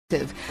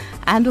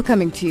And we're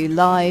coming to you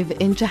live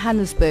in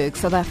Johannesburg,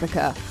 South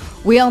Africa.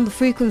 We are on the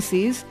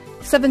frequencies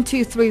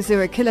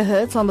 7230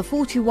 kilohertz on the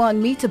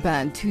 41 meter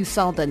band to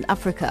Southern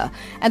Africa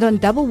and on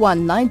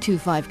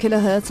 11925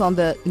 kilohertz on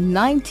the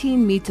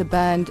 19 meter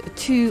band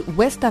to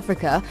West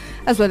Africa,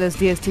 as well as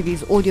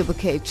DSTV's audio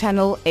bouquet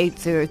channel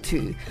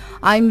 802.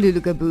 I'm Lulu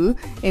Gabu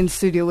in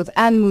studio with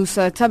Ann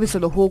Musa, Tabiso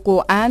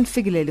Lohoko and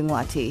Figile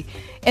Lingwati.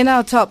 In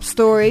our top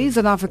stories,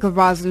 an Africa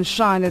Rise and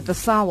Shine at the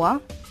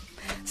Sawa.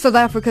 South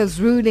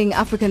Africa's ruling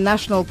African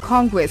National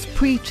Congress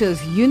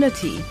preaches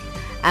unity,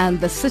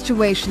 and the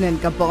situation in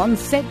Gabon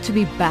set to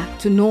be back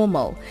to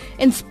normal.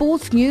 In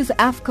sports news,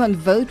 AFCON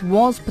vote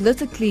was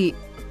political,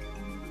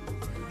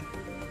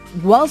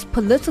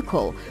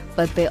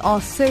 but there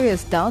are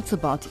serious doubts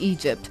about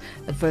Egypt.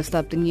 But first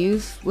up, the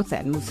news with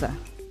Ann Musa.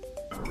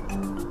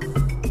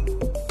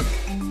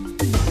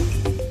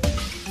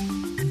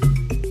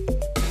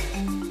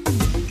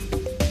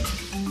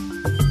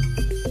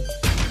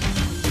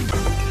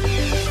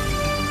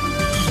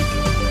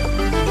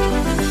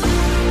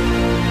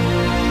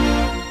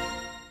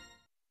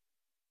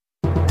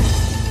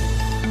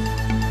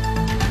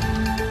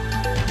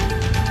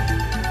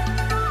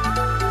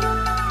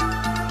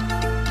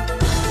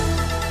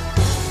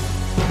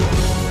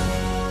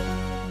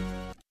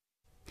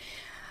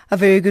 A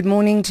very good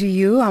morning to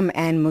you. I'm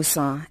Ann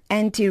Musa.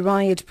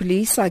 Anti-riot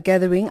police are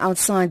gathering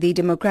outside the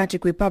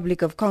Democratic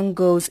Republic of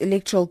Congo's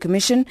Electoral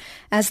Commission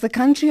as the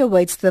country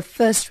awaits the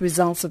first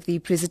results of the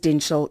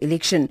presidential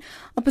election.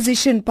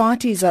 Opposition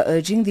parties are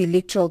urging the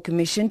Electoral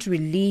Commission to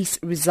release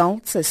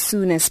results as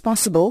soon as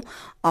possible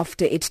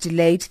after it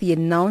delayed the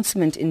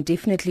announcement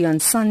indefinitely on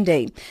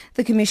Sunday.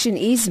 The Commission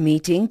is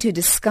meeting to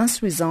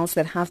discuss results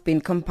that have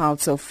been compiled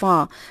so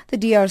far. The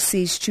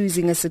DRC is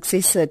choosing a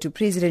successor to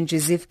President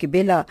Joseph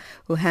Kabila,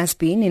 who has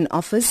been in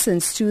office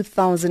since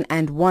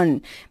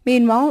 2001.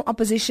 Meanwhile,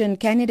 opposition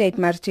candidate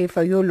Martin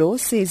Fayolo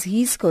says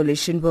his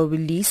coalition will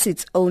release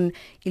its own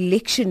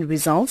election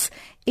results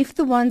if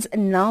the ones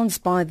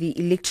announced by the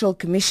Electoral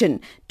Commission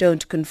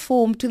don't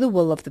conform to the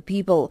will of the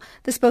people.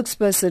 The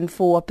spokesperson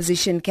for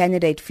opposition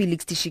candidate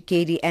Felix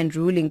Tshisekedi and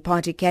ruling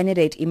party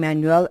candidate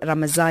Emmanuel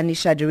Ramazani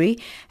Shadary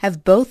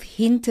have both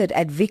hinted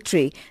at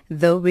victory,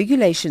 though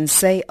regulations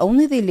say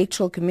only the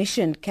Electoral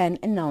Commission can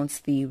announce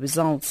the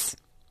results.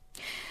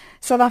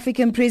 South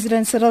African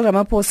President Cyril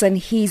Ramaphosa and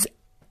his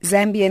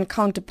Zambian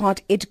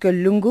counterpart Edgar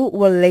Lungu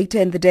will later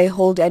in the day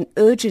hold an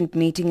urgent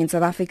meeting in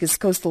South Africa's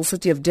coastal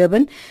city of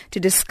Durban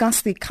to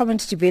discuss the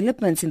current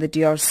developments in the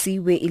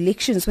DRC, where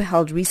elections were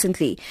held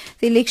recently.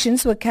 The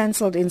elections were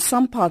cancelled in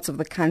some parts of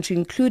the country,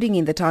 including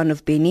in the town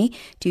of Beni,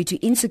 due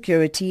to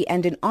insecurity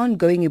and an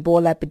ongoing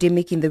Ebola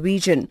epidemic in the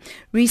region.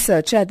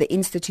 Researcher at the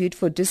Institute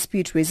for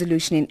Dispute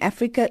Resolution in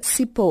Africa,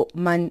 Sipho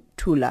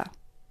Mantula.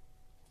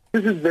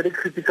 This is very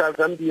critical.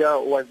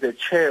 Zambia was the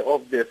chair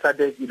of the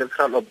SADC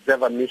Electoral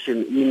Observer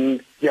Mission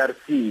in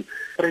DRC.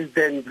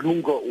 President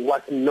Lungu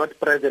was not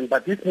present,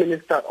 but his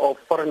Minister of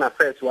Foreign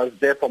Affairs was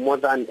there for more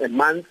than a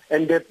month,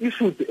 and they've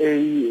issued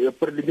a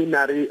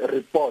preliminary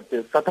report.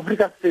 South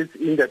Africa sits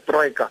in the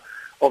troika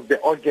of the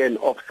organ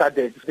of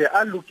SADC. They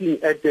are looking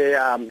at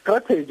the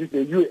strategy.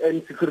 The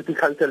UN Security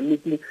Council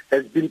meeting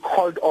has been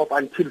called off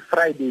until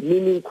Friday,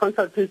 meaning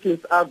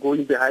consultations are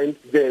going behind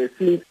the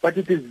scenes. But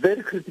it is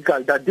very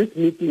critical that this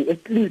meeting,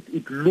 at least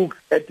it looks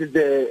at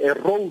the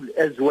role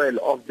as well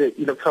of the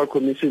Electoral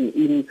Commission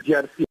in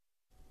DRC.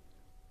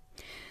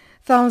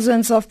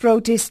 Thousands of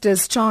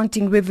protesters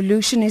chanting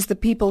 "Revolution is the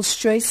people's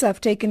choice"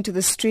 have taken to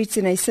the streets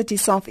in a city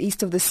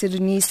southeast of the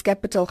Sudanese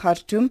capital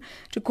Khartoum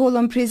to call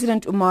on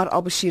President Omar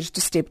al-Bashir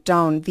to step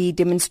down. The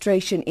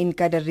demonstration in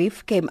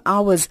Gadarif came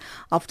hours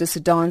after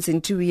Sudan's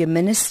Interior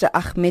Minister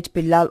Ahmed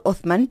Bilal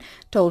Othman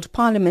told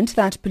Parliament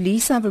that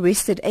police have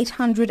arrested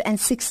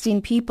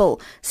 816 people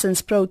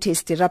since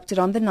protests erupted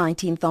on the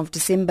 19th of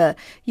December.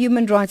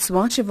 Human Rights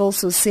Watch have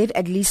also said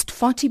at least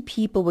 40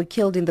 people were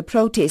killed in the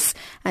protests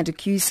and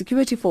accused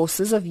security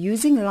forces of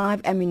using live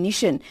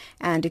ammunition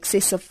and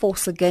excessive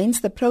force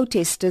against the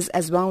protesters,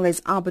 as well as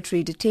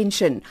arbitrary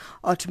detention.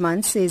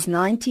 Othman says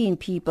 19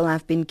 people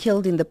have been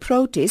killed in the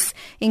protests,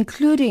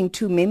 including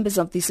 2 members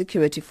of the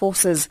security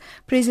forces.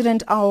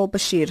 President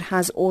al-Bashir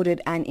has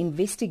ordered an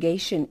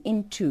investigation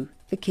into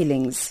the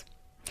killings.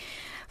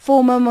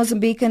 Former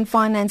Mozambican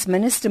Finance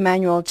Minister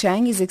Manuel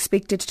Chang is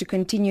expected to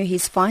continue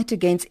his fight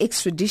against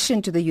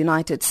extradition to the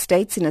United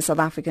States in a South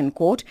African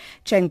court.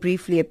 Chang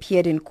briefly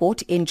appeared in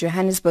court in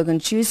Johannesburg on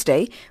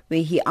Tuesday,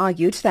 where he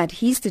argued that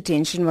his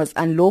detention was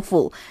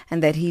unlawful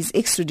and that his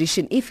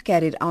extradition, if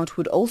carried out,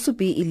 would also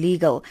be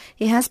illegal.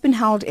 He has been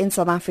held in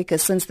South Africa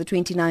since the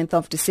 29th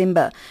of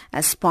December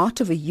as part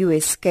of a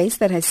U.S. case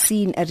that has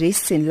seen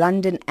arrests in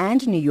London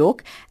and New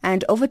York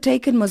and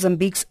overtaken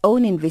Mozambique's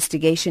own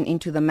investigation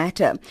into the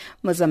matter.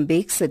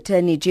 Mozambique's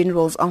Attorney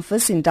General's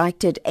office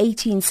indicted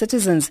 18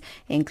 citizens,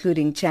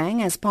 including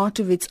Chang, as part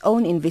of its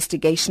own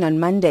investigation on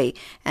Monday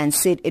and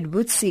said it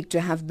would seek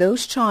to have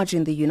those charged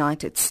in the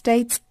United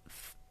States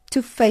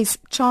to face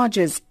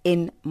charges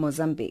in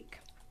Mozambique.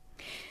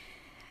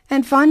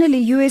 And finally,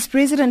 U.S.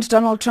 President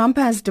Donald Trump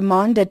has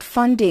demanded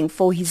funding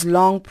for his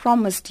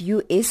long-promised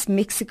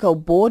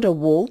U.S.-Mexico border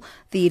wall.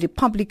 The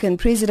Republican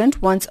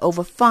president wants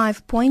over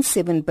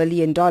 $5.7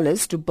 billion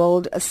to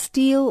build a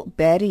steel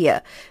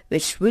barrier,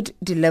 which would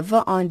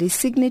deliver on the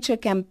signature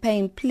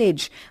campaign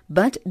pledge.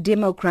 But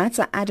Democrats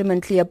are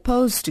adamantly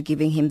opposed to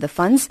giving him the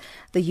funds.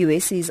 The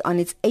U.S. is on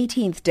its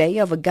 18th day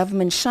of a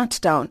government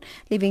shutdown,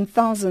 leaving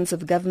thousands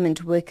of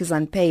government workers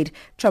unpaid.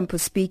 Trump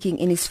was speaking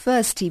in his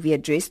first TV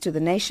address to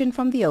the nation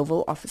from the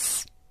Oval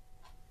Office.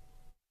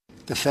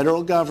 The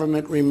federal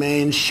government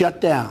remains shut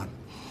down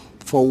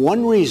for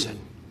one reason,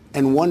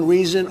 and one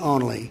reason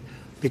only,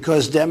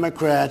 because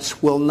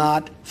Democrats will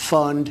not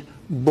fund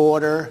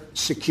border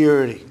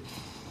security.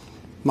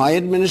 My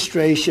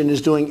administration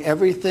is doing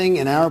everything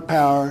in our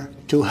power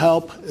to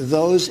help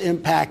those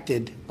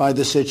impacted by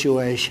the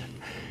situation.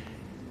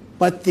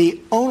 But the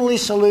only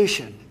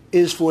solution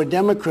is for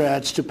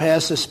Democrats to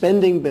pass a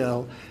spending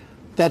bill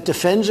that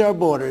defends our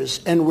borders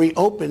and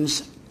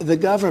reopens the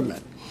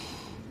government.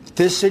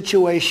 This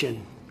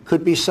situation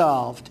could be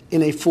solved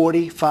in a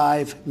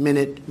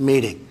 45-minute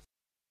meeting.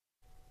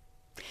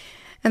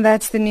 And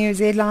that's the news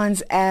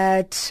headlines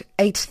at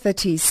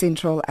 8:30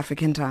 Central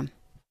African Time.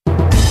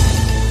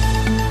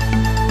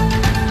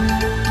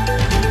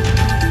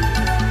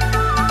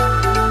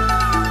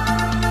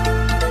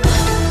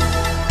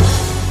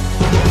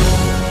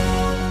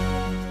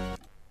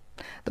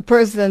 The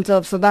President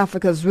of South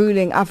Africa's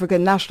ruling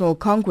African National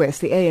Congress,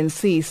 the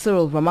ANC,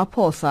 Cyril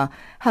Ramaphosa,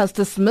 has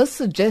dismissed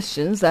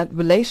suggestions that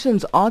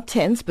relations are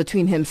tense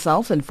between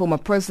himself and former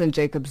President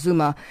Jacob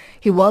Zuma.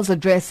 He was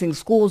addressing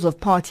scores of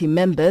party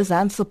members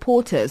and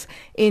supporters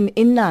in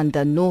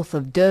Inanda, north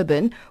of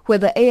Durban, where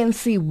the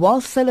ANC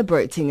was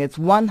celebrating its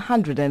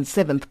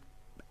 107th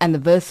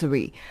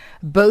anniversary.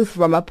 Both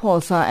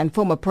Ramaphosa and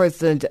former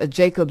President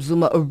Jacob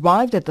Zuma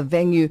arrived at the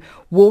venue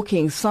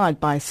walking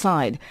side by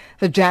side.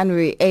 The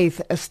January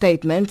 8th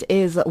statement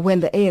is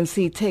when the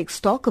ANC takes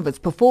stock of its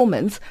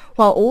performance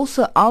while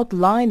also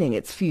outlining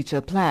its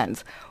future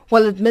plans.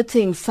 While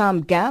admitting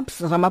some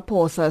gaps,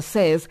 Ramaphosa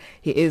says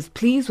he is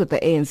pleased with the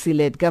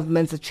ANC-led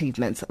government's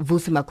achievements.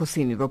 Vusi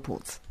Makosini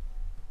reports.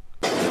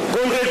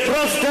 Comrade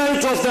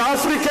President of the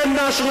African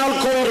National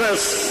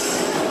Congress,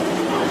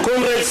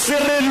 Comrade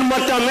Cyril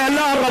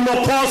Matamela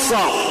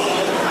Ramaphosa,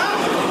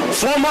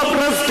 former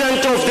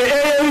President of the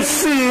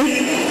ANC,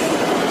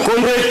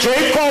 Comrade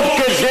Jacob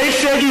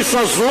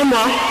Gedleyihlekisa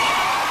Zuma.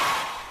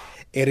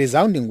 A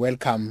resounding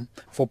welcome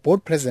for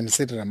both President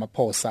Cyril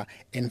Ramaphosa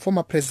and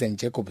former President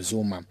Jacob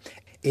Zuma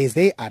as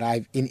they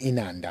arrive in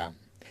Inanda.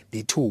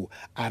 The two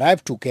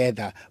arrived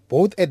together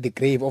both at the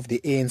grave of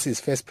the ANC's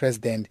first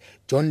president,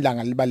 John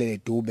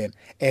Langalibalele Dube,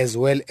 as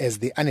well as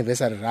the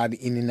anniversary rally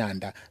in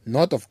Inanda,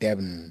 north of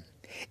Durban.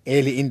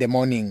 Early in the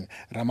morning,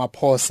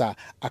 Ramaphosa,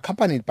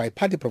 accompanied by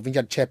party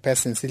provincial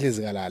chairperson Sihle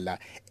Zikalala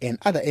and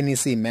other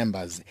NEC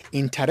members,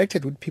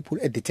 interacted with people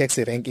at the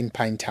taxi rank in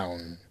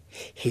Pinetown.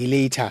 He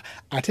later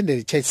attended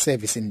a church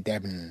service in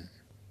Durban.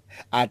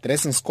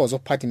 Addressing scores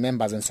of party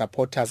members and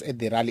supporters at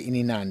the rally in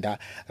Inanda,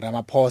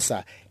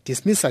 Ramaphosa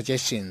dismissed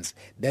suggestions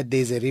that there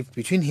is a rift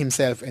between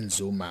himself and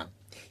Zuma.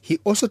 He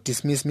also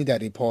dismissed media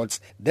reports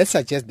that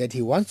suggest that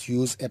he wants to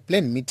use a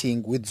planned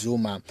meeting with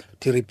Zuma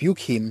to rebuke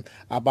him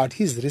about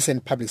his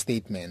recent public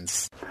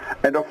statements.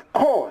 And of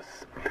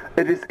course,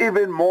 it is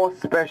even more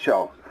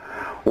special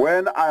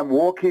when I'm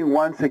walking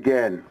once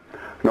again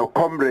no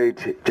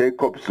comrade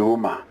Jacob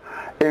Zuma,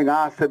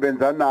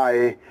 engasebenza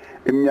naye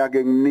iminyaka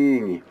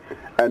eminingi,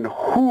 and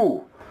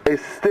who is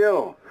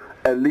still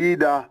a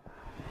leader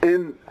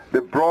in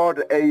the broad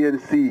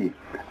ANC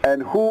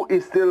and who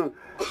is still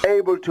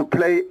able to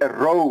play a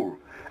role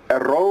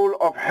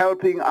of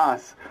helping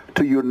us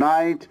to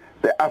unite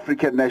the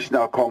African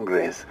National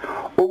Congress.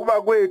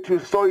 Ukuba kwethu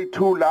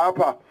soyi-2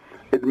 lapha,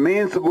 it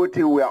means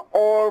ukuthi we are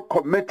all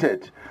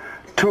committed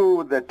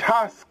to the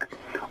task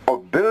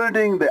of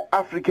building the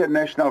African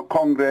National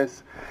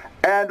Congress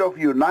and of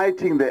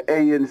uniting the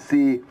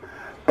ANC,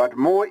 but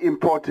more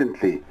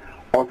importantly,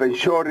 of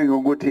ensuring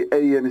ukuthi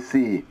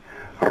ANC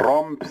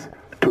romps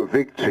to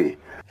victory.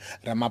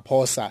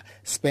 Ramaphosa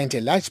spent a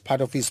large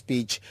part of his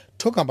speech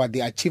talking about the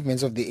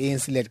achievements of the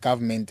ANC-led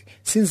government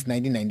since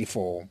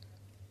 1994.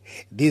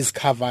 These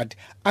covered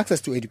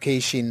access to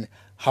education,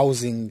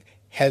 housing,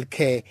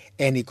 healthcare,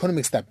 and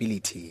economic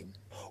stability.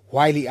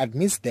 While he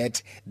admits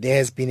that there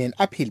has been an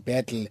uphill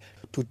battle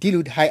to deal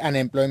with high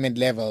unemployment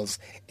levels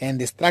and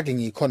the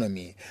struggling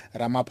economy,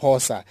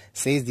 Ramaphosa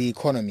says the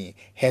economy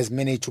has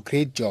managed to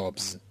create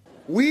jobs.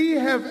 We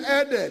have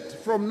added,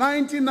 from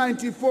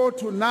 1994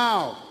 to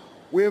now,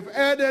 we have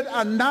added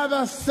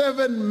another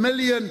 7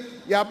 million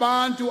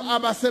yabantu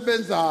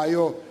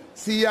abasebenzayo.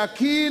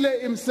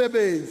 Siyakhile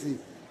imsebenzi.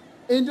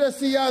 Into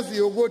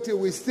siyaziyo ukuthi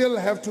we still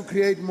have to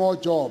create more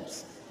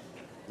jobs.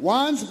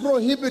 Once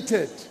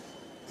prohibited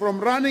from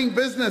running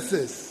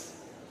businesses,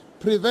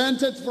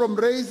 prevented from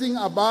raising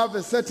above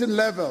a certain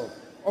level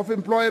of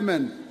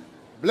employment,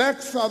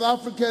 black South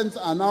Africans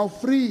are now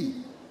free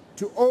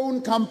to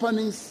own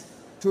companies,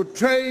 to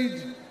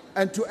trade,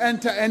 and to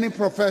enter any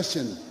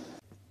profession.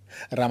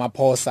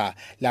 Ramaphosa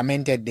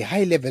lamented the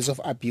high levels of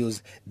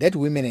abuse that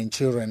women and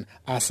children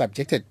are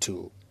subjected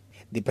to.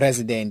 The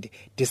president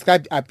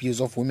described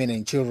abuse of women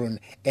and children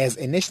as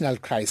a national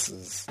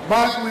crisis.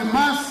 But we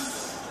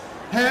must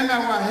hang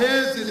our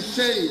heads in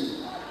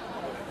shame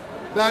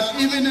that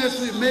even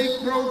as we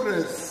make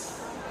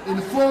progress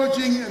in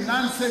forging a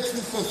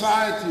non-sexist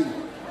society,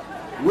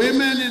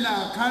 women in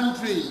our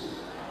country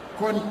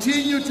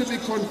continue to be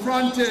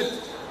confronted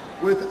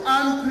with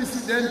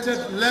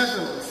unprecedented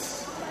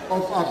levels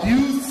of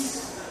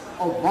abuse,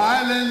 of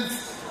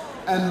violence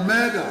and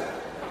murder,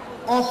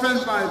 often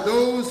by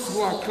those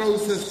who are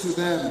closest to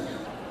them.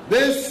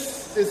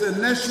 This is a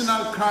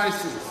national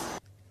crisis.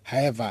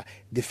 However,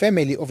 the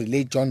family of the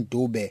late John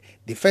Dube,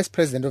 the first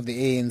president of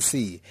the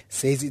ANC,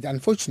 says it's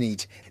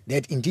unfortunate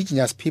that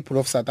indigenous people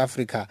of South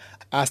Africa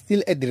are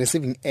still at the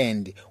receiving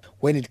end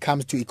when it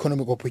comes to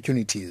economic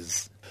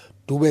opportunities.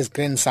 Dube's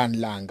grandson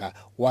Langa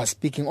was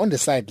speaking on the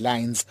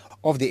sidelines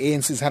of the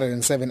ANC's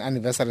 107th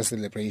anniversary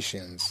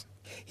celebrations.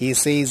 He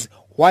says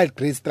while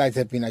great strides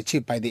have been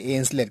achieved by the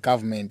ANC-led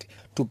government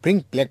to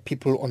bring black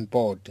people on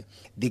board,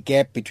 the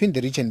gap between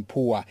the rich and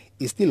poor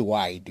is still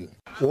wide.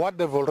 What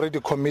they've already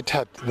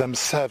committed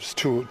themselves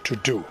to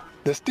do,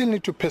 they still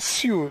need to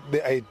pursue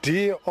the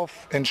idea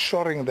of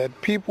ensuring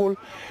that people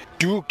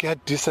do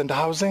get decent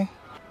housing,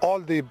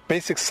 all the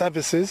basic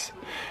services,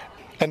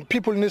 and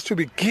people need to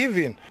be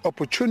given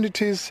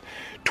opportunities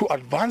to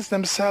advance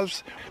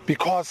themselves,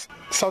 because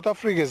South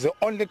Africa is the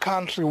only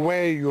country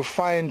where you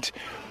find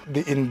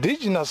the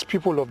indigenous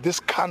people of this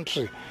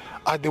country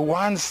are the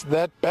ones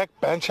that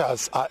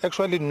backbenchers are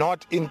actually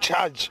not in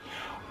charge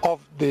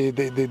of the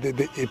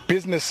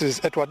businesses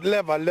at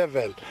whatever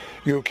level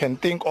you can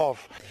think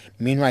of.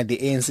 Meanwhile, the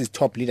ANC's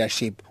top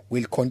leadership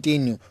will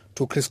continue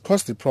to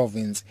crisscross the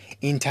province,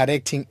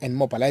 interacting and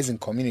mobilizing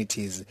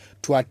communities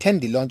to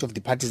attend the launch of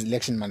the party's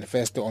election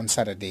manifesto on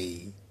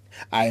Saturday.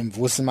 I am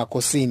Vusi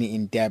Makosini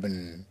in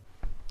Durban.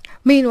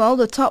 Meanwhile,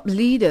 the top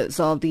leaders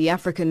of the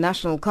African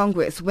National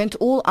Congress went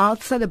all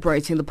out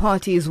celebrating the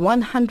party's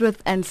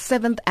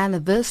 107th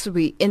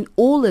anniversary in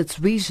all its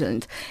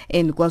regions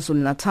in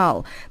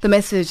KwaZulu-Natal. The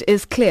message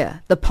is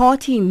clear. The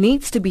party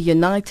needs to be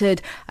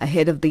united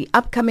ahead of the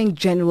upcoming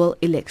general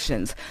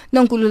elections.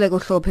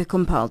 Nonkululeko Hlophe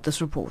compiled this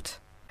report.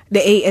 The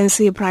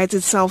ANC prides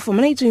itself for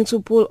managing to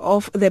pull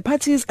off the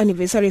party's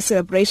anniversary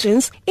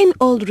celebrations in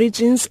all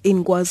regions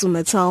in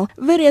KwaZulu-Natal.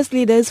 Various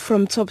leaders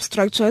from top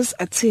structures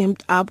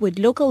teamed up with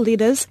local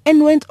leaders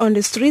and went on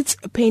the streets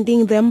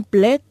painting them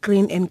black,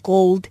 green and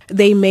gold.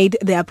 They made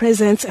their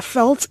presence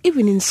felt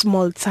even in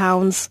small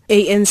towns.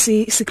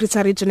 ANC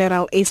Secretary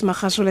General Ace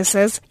Magashule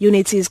says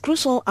unity is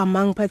crucial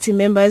among party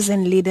members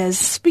and leaders.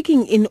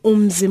 Speaking in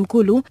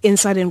Umzimkulu in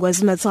southern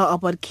KwaZulu-Natal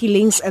about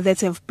killings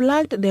that have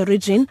plagued the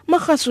region,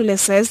 Magashule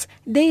says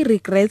they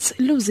regret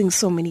losing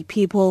so many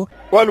people.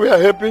 Well, we are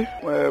happy.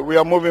 We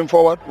are moving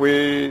forward.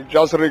 We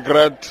just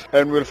regret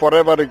and will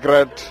forever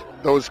regret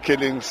those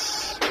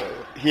killings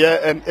here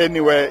and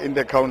anywhere in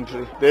the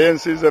country. The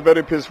ANC is a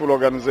very peaceful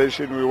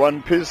organization. We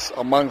want peace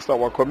amongst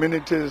our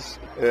communities,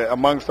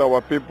 amongst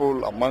our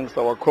people, amongst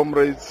our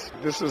comrades.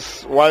 This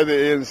is why the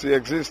ANC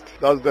exists.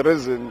 That's the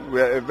reason.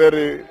 We are a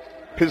very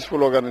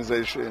peaceful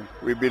organization.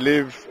 We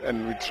believe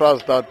and we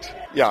trust that,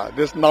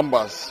 these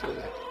numbers,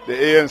 the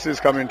ANC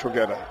is coming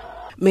together.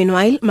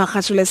 Meanwhile,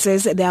 Magashule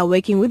says they are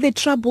working with the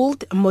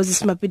troubled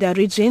Moses Mabhida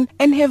region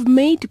and have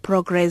made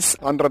progress.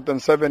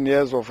 107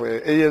 years of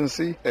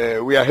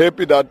ANC. We are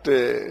happy that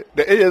the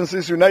ANC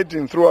is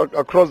uniting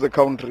across the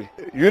country.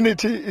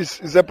 Unity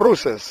is a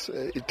process.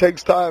 It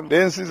takes time. The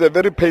ANC is a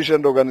very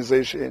patient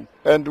organization.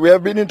 And we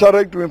have been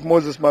interacting with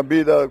Moses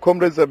Mabhida.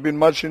 Comrades have been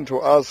marching to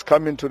us,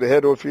 coming to the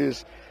head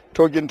office,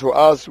 talking to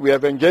us. We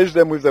have engaged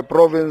them with the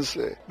province,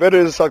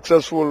 very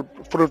successful,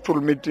 fruitful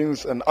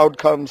meetings and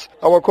outcomes.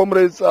 Our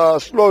comrades are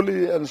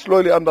slowly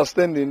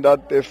understanding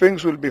that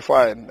things will be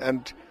fine,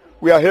 and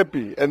we are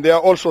happy, and they are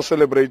also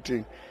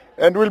celebrating.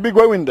 And we'll be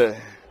going there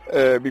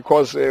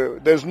because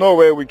there's no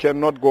way we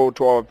cannot go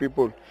to our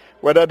people.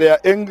 Whether they are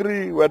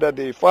angry, whether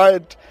they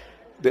fight,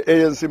 the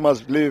ANC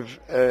must live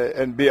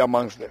and be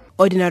amongst them.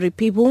 Ordinary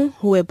people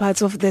who were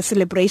part of the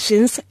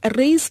celebrations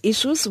raise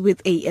issues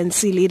with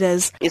ANC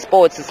leaders.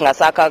 Sports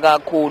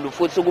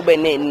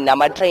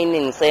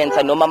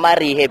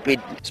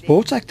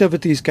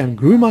activities can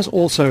groom us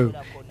also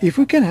if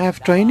we can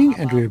have training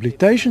and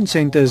rehabilitation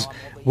centers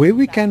where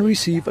we can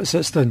receive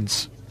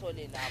assistance.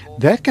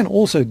 That can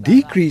also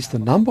decrease the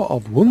number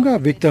of Wunga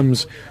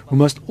victims who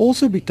must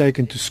also be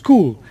taken to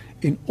school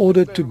in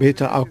order to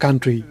better our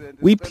country.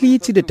 We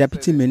plead to the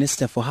Deputy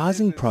Minister for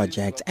Housing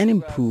Projects and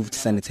improved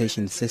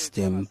sanitation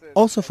system,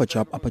 also for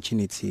job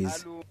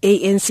opportunities.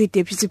 ANC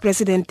Deputy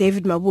President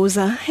David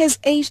Mabuza has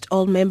urged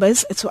all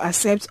members to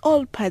accept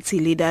all party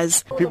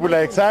leaders. People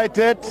are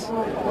excited.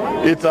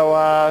 It's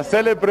our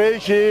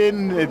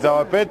celebration. It's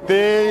our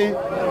birthday.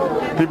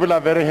 People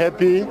are very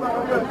happy.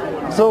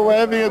 So we're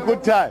having a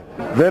good time.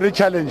 Very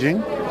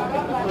challenging.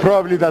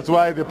 Probably that's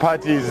why the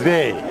party is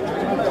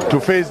there, to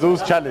face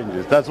those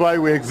challenges. That's why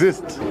we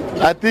exist.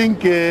 I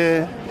think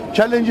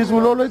challenges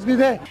will always be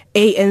there.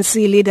 ANC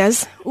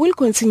leaders will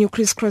continue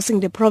crisscrossing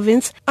the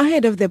province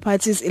ahead of the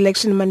party's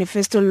election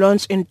manifesto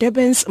launch in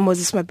Durban's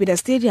Moses Mabhida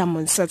Stadium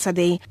on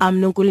Saturday.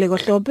 I'm Nonkululeko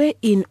Hlope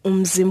in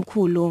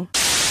Umzimkhulu.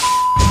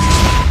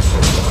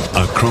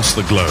 Across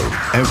the globe,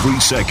 every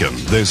second,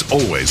 there's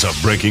always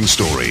a breaking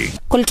story.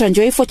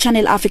 Koltranjoy for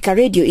Channel Africa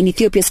Radio in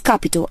Ethiopia's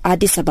capital,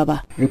 Addis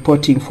Ababa.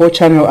 Reporting for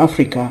Channel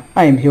Africa,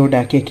 I am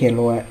Hilda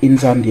Kekeloa in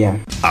Zambia.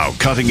 Our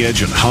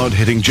cutting-edge and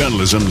hard-hitting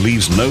journalism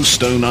leaves no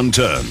stone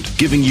unturned,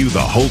 giving you the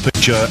whole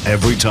picture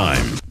every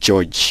time.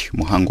 George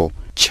Muhango,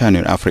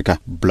 Channel Africa,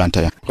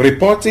 Blantyre.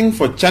 Reporting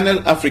for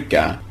Channel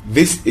Africa,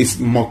 this is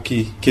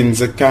Moki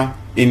Kinzeka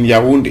in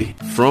Yaoundé.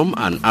 From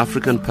an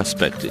African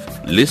perspective,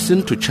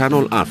 listen to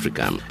Channel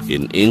Africa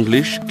in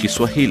English,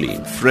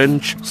 Kiswahili,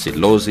 French,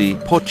 Silozi,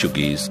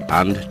 Portuguese,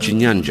 and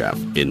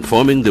Chinyanja,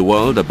 informing the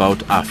world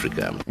about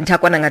Africa.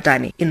 Ntakwana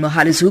Ngatani in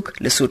Mohalizuk,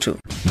 Lesotho.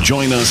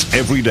 Join us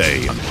every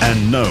day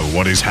and know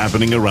what is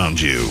happening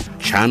around you.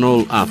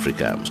 Channel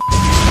Africa.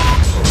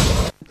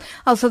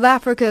 South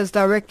Africa's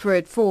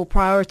Directorate for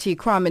Priority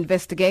Crime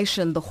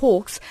Investigation, the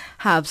Hawks,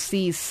 have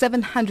seized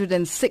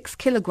 706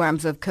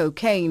 kilograms of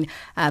cocaine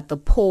at the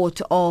port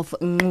of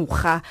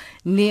Ngqura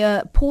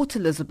near Port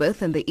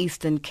Elizabeth in the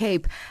Eastern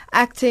Cape.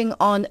 Acting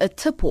on a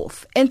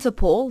tip-off,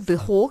 Interpol, the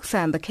Hawks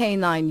and the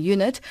K9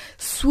 unit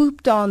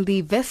swooped on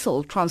the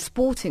vessel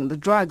transporting the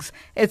drugs.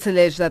 It's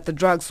alleged that the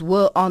drugs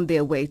were on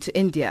their way to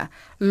India.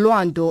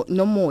 Luando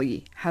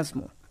Nomoyi has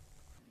more.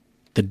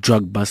 The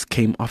drug bust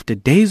came after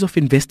days of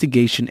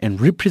investigation and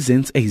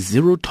represents a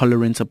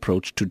zero-tolerance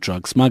approach to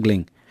drug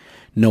smuggling.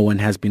 No one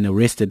has been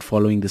arrested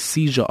following the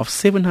seizure of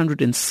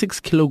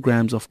 706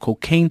 kilograms of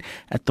cocaine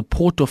at the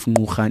port of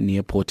Ngqura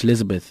near Port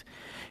Elizabeth.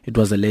 It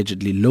was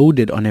allegedly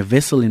loaded on a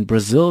vessel in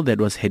Brazil that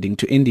was heading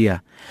to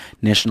India.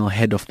 National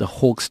head of the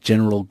Hawks,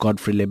 General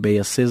Godfrey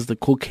Lebeya, says the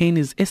cocaine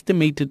is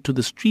estimated to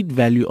the street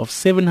value of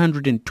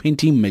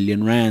 720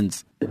 million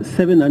rands.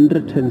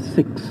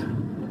 706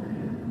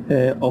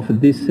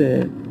 of these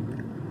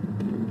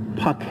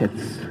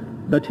packets,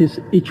 that is,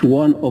 each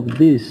one of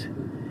these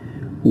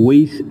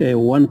weighs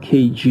 1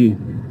 kg.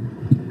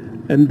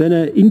 And then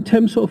in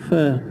terms of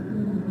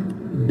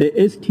the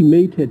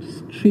estimated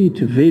street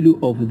value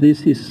of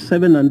this is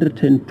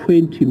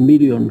 720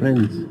 million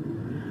rands.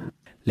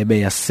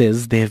 Lebeya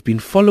says they have been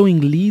following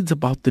leads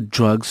about the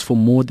drugs for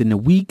more than a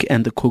week,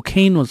 and the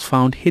cocaine was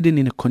found hidden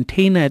in a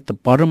container at the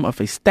bottom of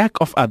a stack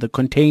of other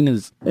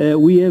containers.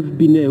 We have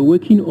been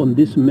working on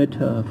this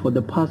matter for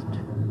the past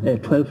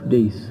 12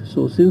 days.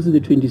 So since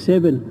the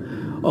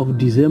 27th of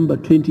December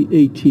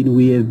 2018,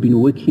 we have been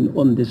working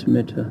on this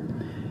matter.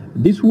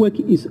 This work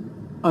is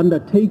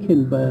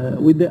undertaken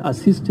with the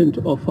assistance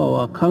of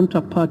our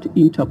counterpart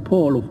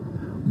Interpol,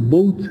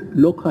 both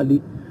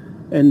locally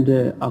and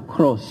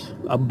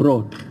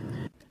abroad.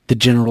 The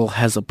general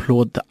has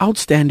applauded the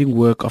outstanding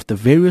work of the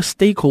various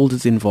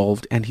stakeholders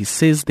involved, and he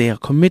says they are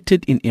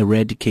committed in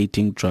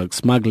eradicating drug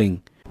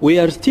smuggling. We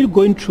are still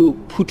going to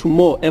put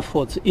more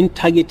efforts in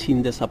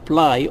targeting the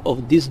supply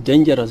of these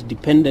dangerous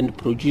dependent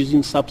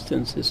producing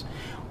substances.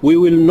 We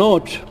will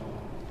not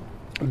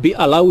be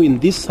allowing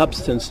these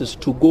substances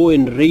to go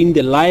and ruin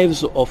the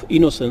lives of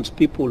innocent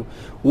people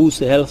whose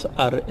health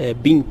are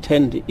being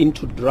turned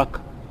into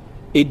drug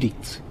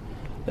addicts.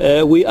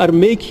 We are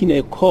making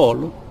a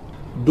call: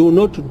 do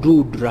not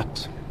do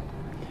drugs,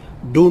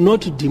 do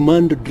not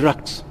demand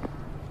drugs,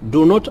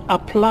 do not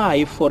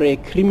apply for a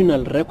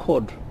criminal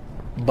record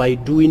by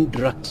doing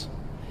drugs.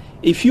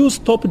 If you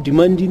stop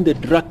demanding the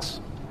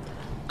drugs,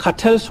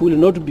 cartels will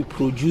not be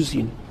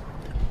producing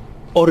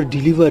or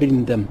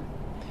delivering them.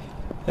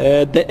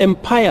 The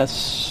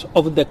empires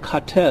of the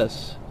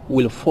cartels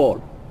will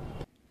fall.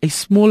 A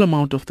small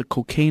amount of the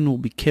cocaine will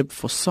be kept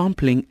for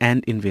sampling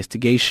and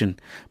investigation,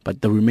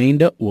 but the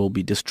remainder will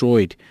be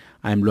destroyed.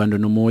 I am Luando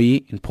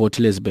Nomoyi in Port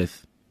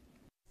Elizabeth.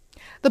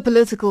 The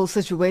political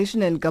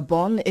situation in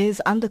Gabon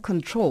is under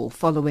control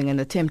following an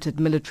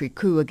attempted military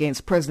coup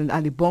against President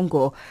Ali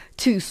Bongo.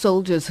 2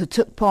 soldiers who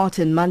took part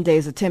in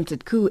Monday's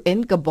attempted coup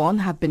in Gabon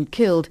have been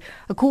killed,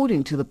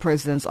 according to the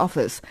president's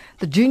office.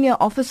 The junior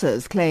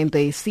officers claim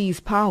they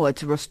seized power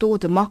to restore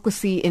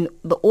democracy in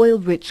the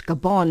oil-rich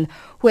Gabon,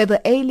 where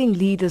the ailing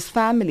leader's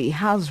family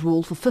has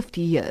ruled for 50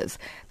 years.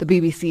 The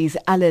BBC's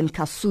Alan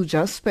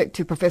Kasuja spoke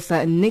to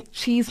Professor Nick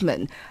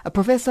Cheeseman, a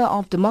professor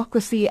of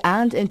democracy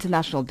and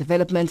international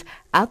development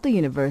at the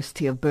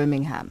University of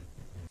Birmingham.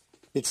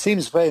 It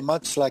seems very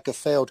much like a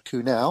failed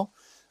coup now.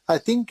 I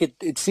think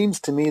it seems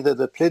to me that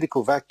the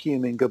political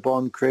vacuum in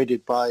Gabon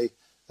created by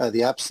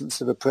the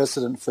absence of a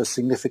president for a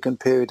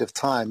significant period of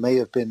time may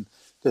have been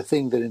the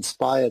thing that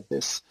inspired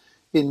this.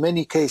 In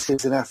many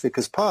cases in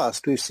Africa's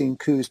past, we've seen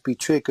coups be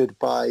triggered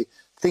by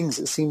things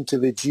that seem to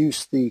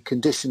reduce the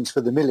conditions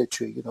for the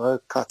military, a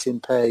cut in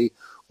pay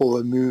or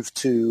a move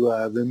to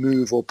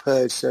remove or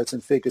purge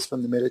certain figures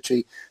from the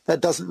military. That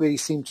doesn't really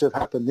seem to have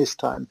happened this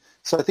time.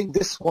 So I think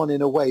this one,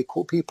 in a way,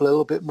 caught people a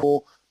little bit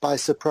more by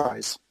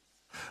surprise.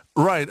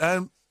 Right.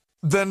 And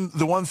Then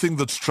the one thing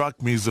that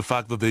struck me is the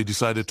fact that they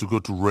decided to go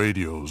to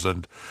radios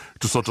and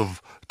to sort of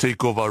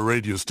take over a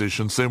radio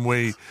station, same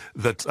way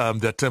that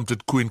the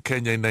attempted coup in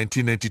Kenya in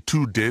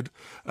 1992 did,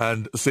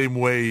 and same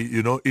way,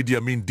 Idi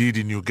Amin did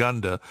in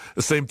Uganda.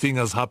 The same thing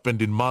has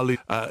happened in Mali,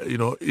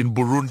 in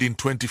Burundi in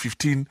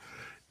 2015.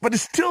 But it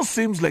still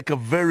seems like a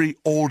very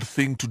old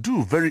thing to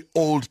do, very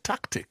old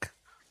tactic.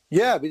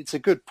 Yeah, but it's a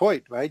good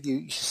point, right?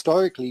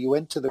 Historically, you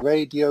went to the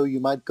radio, you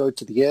might go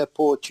to the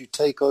airport, you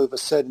take over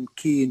certain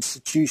key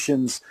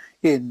institutions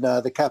in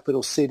the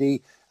capital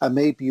city, and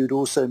maybe you'd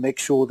also make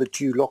sure that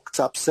you locked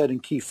up certain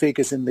key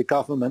figures in the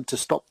government to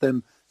stop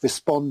them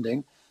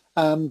responding.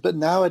 But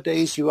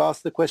nowadays, you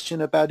ask the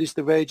question about, is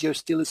the radio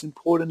still as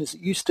important as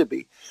it used to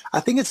be?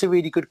 I think it's a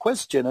really good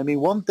question. I mean,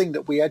 one thing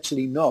that we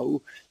actually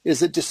know is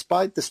that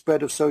despite the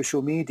spread of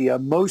social media,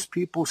 most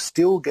people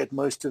still get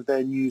most of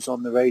their news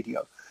on the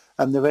radio.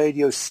 And the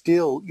radio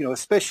still,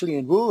 especially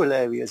in rural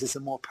areas, is a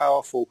more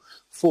powerful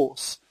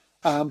force.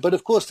 But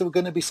of course, there are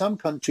going to be some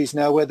countries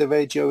now where the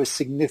radio is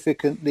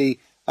significantly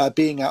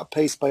being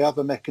outpaced by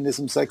other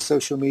mechanisms like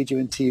social media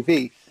and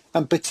TV.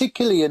 And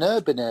particularly in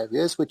urban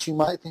areas, which you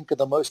might think are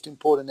the most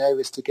important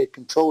areas to get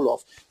control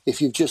of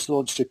if you've just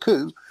launched a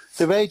coup,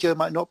 the radio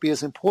might not be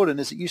as important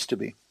as it used to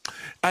be.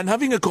 And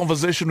having a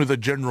conversation with a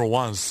general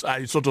once,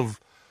 I sort of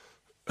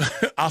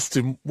asked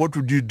him, what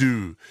would you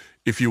do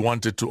if you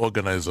wanted to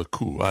organize a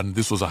coup? And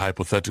this was a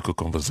hypothetical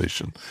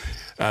conversation.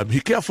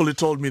 He carefully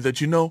told me that,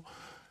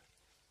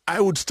 I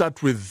would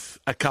start with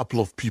a couple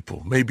of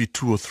people, maybe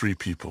 2 or 3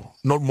 people,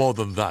 not more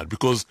than that.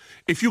 Because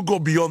if you go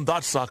beyond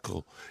that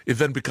circle, it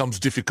then becomes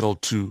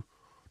difficult to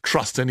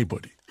trust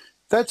anybody.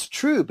 That's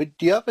true, but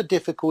the other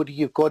difficulty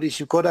you've got is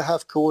you've got to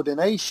have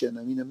coordination.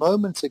 I mean, a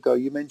moment ago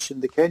you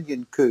mentioned the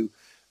Kenyan coup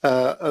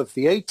of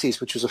the 80s,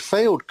 which was a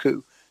failed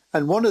coup.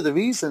 And one of the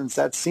reasons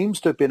that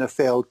seems to have been a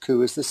failed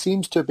coup is there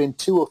seems to have been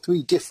 2 or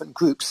 3 different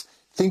groups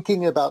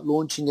thinking about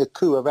launching a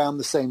coup around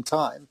the same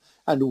time.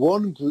 And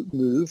one group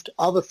moved,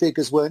 other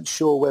figures weren't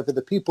sure whether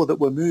the people that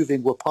were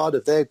moving were part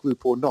of their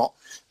group or not.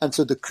 And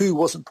so the coup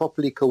wasn't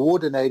properly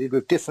coordinated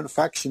with different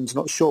factions,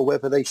 not sure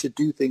whether they should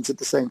do things at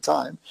the same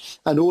time.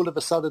 And all of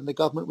a sudden the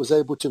government was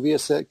able to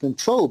reassert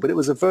control, but it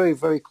was a very,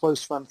 very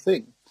close-run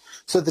thing.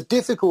 So the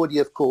difficulty,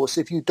 of course,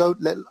 if you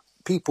don't let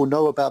people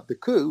know about the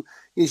coup,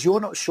 is you're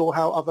not sure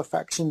how other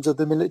factions of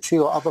the military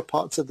or other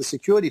parts of the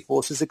security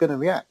forces are going to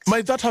react.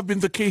 Might that have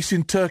been the case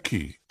in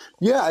Turkey?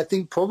 Yeah, I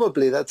think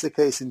probably that's the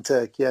case in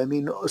Turkey. I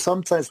mean,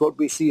 sometimes what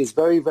we see is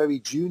very, very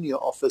junior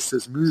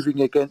officers moving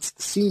against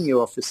the senior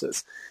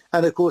officers.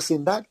 And of course,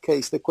 in that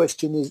case, the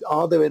question is,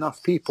 are there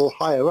enough people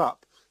higher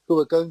up who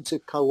are going to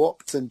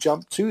co-opt and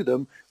jump to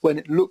them when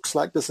it looks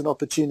like there's an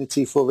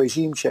opportunity for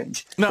regime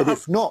change? But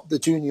if not, the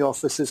junior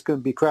officers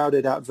can be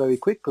crowded out very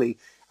quickly.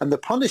 And the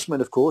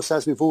punishment, of course,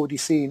 as we've already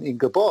seen in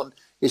Gabon,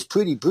 is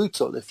pretty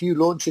brutal. If you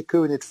launch a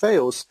coup and it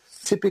fails,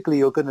 typically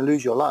you're going to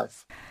lose your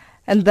life.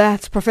 And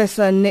that's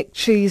Professor Nick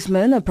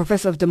Cheeseman, a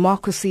professor of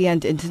democracy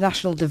and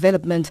international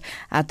development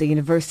at the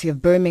University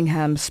of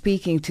Birmingham,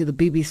 speaking to the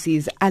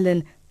BBC's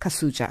Alan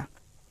Kasuja.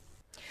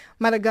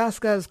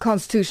 Madagascar's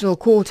Constitutional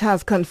Court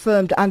has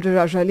confirmed Andry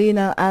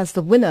Rajoelina as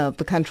the winner of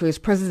the country's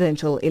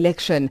presidential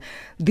election.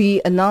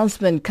 The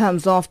announcement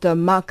comes after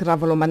Marc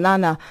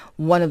Ravalomanana,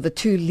 one of the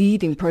 2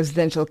 leading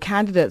presidential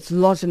candidates,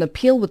 lodged an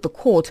appeal with the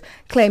court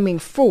claiming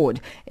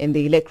fraud in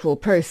the electoral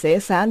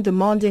process and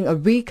demanding a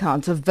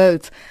recount of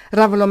votes.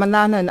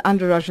 Ravalomanana and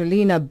Andry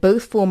Rajoelina,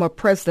 both former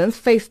presidents,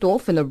 faced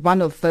off in a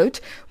runoff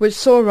vote, which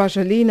saw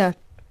Rajoelina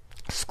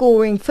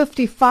scoring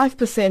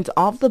 55%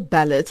 of the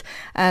ballot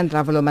and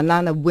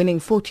Ravalomanana winning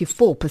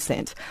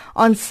 44%.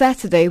 On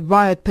Saturday,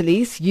 riot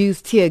police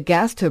used tear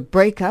gas to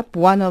break up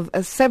one of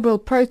several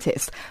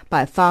protests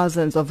by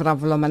thousands of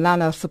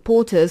Ravalomanana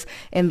supporters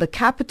in the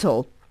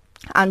capital,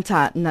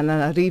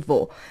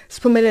 Antananarivo.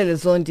 Spumelele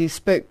Zondi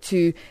spoke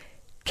to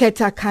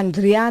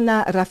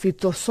Ketakandriana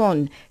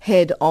Rafitoson,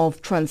 head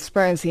of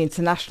Transparency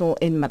International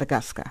in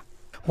Madagascar.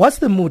 What's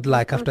the mood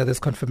like after this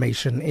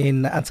confirmation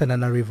in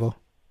Antananarivo?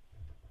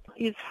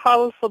 It's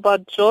half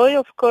about joy,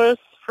 of course,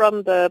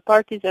 from the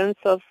partisans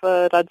of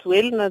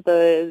Rajoelina,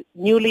 the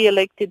newly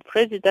elected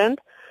president,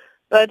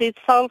 but it's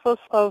half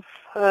of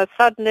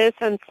sadness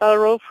and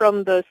sorrow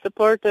from the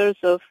supporters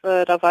of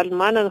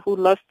Ravalomanana who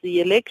lost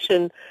the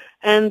election.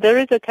 And there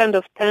is a kind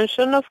of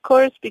tension, of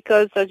course,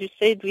 because, as you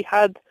said, we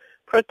had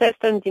protests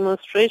and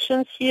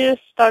demonstrations here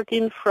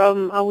starting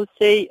from, I would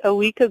say, a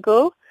week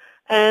ago.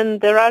 And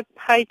there are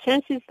high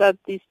chances that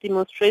these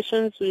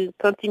demonstrations will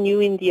continue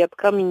in the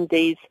upcoming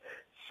days.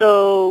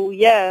 So,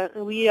 yeah,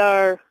 we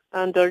are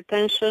under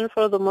tension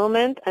for the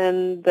moment,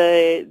 and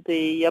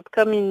the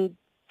upcoming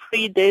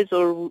 3 days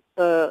or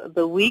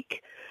the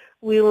week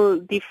will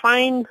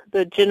define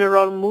the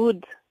general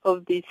mood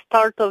of the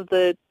start of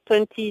the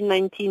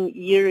 2019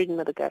 year in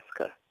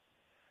Madagascar.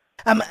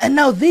 And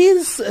now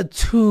these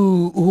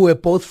 2 who were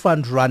both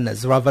front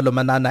runners,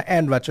 Ravalomanana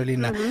and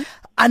Rajoelina,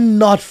 are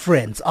not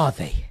friends, are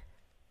they?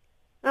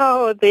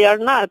 No, they are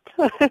not.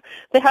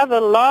 They have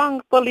a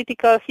long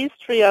political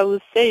history, I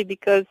would say,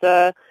 because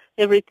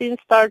Everything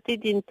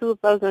started in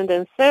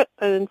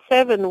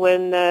 2007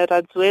 when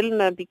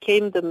Rajoelina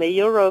became the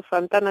mayor of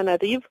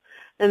Antananarivo,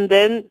 and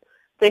then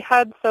they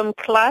had some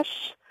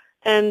clash,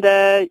 and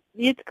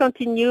it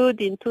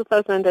continued in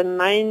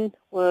 2009,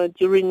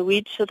 during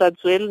which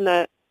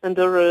Rajoelina,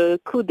 under a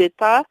coup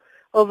d'etat,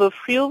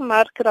 overthrew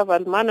Marc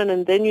Ravalomanana,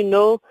 and then you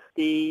know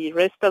the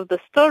rest of the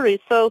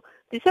story. So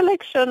this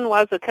election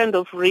was a kind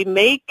of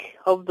remake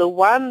of the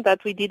one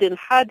that we didn't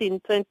had in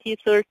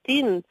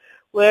 2013,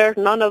 where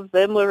none of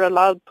them were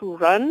allowed to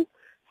run.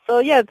 So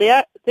yeah, they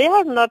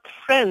are not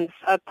friends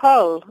at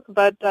all.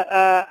 But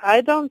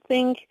I don't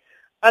think,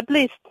 at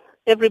least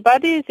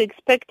everybody is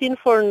expecting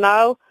for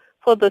now,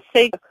 for the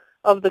sake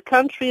of the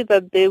country,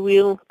 that they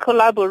will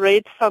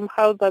collaborate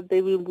somehow, that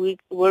they will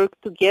work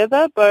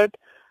together. But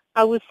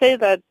I would say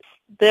that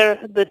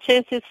the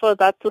chances for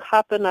that to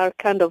happen are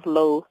kind of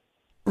low.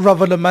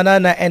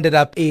 Ravalomanana ended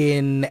up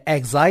in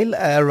exile.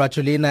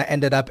 Rajoelina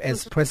ended up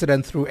as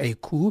president through a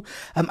coup.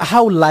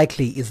 How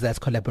likely is that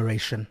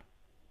collaboration?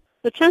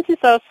 The chances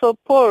are so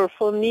poor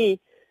for me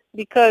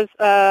because,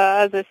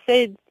 as I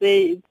said,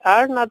 they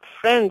are not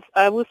friends.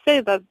 I would say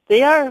that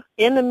they are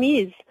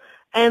enemies,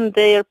 and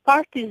their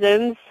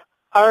partisans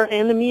are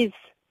enemies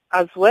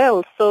as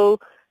well. So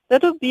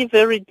that would be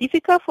very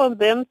difficult for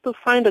them to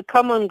find a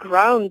common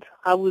ground,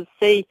 I would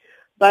say.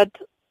 But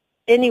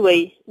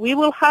anyway, we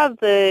will have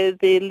the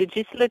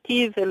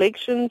legislative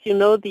elections,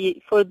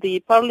 for the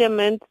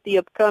parliament, this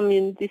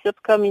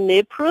upcoming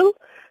April.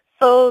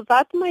 So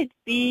that might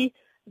be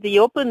the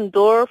open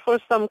door for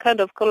some kind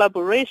of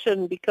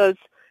collaboration, because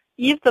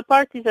if the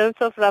partisans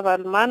of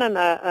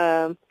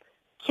Ravalomanana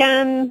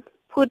can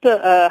put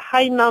a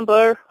high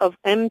number of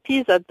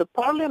MPs at the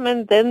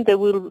parliament, then they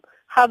will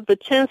have the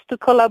chance to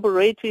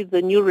collaborate with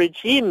the new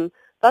regime.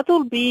 That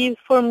will be,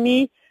 for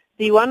me,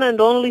 the one and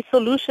only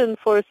solution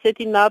for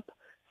setting up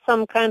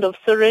some kind of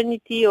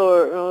serenity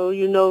or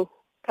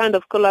kind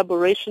of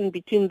collaboration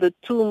between the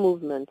two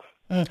movements.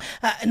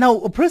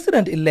 Now,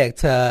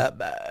 President-elect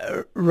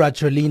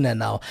Rajoelina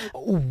now,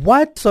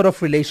 what sort of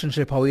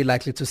relationship are we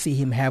likely to see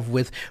him have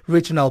with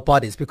regional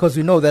bodies? Because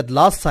we know that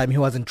last time he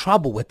was in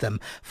trouble with them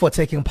for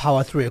taking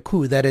power through a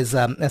coup, that is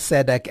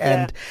SADC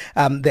and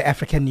the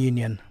African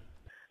Union.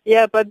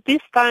 Yeah, but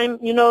this time,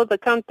 the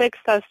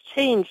context has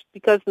changed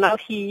because now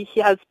he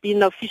has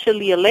been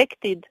officially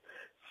elected.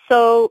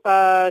 So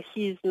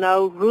he's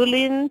now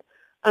ruling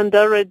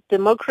under a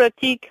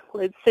democratic,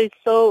 let's say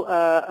so,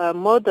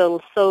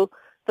 model. So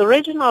the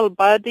regional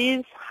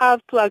bodies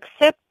have to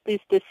accept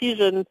this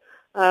decision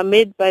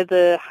made by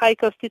the High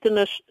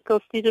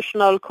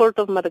Constitutional Court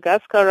of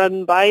Madagascar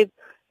and by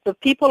the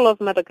people of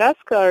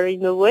Madagascar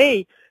in a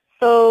way.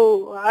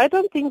 So I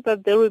don't think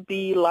that there will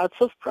be lots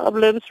of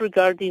problems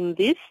regarding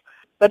this,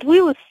 but we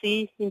will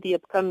see in the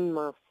upcoming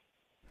months.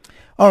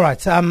 All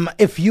right.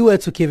 If you were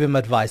to give him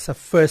advice, a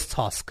first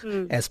task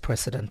as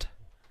president?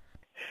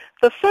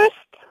 The first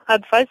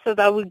advice that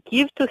I would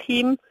give to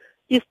him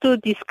is to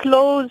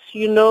disclose,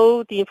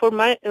 the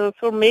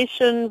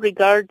information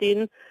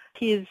regarding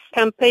his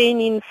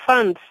campaigning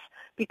funds.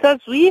 Because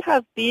we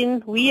at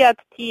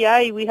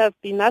TI, we have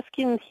been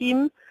asking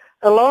him,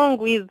 along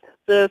with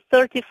the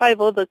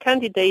 35 other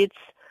candidates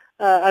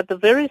at the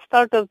very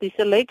start of this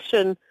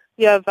election,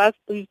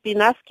 we've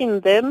been asking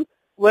them,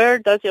 where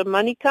does your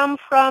money come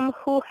from?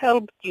 Who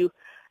helped you?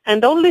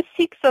 And only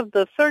 6 of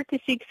the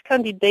 36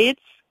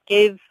 candidates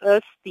gave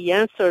us the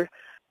answer.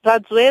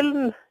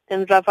 Rajoelina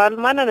and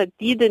Ravalomanana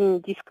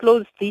didn't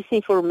disclose this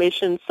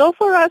information. So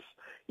for us,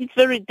 it's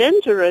very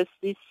dangerous,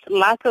 this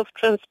lack of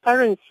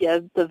transparency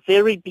at the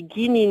very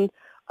beginning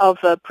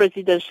of a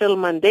presidential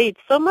mandate.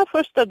 So my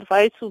first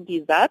advice would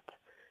be that,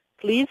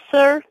 please,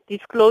 sir,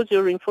 disclose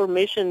your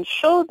information.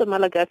 Show the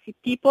Malagasy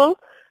people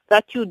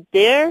that you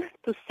dare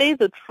to say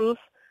the truth.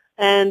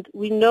 And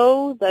we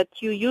know that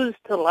you used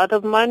a lot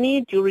of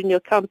money during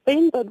your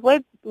campaign, but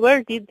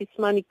where did this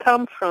money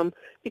come from?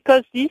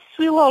 Because this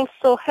will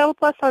also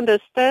help us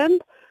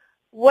understand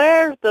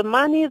where the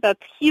money that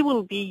he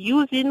will be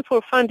using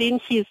for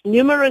funding his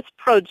numerous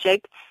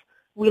projects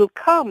will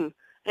come.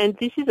 And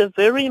this is a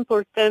very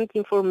important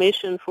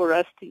information for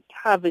us to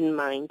have in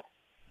mind.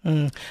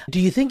 Do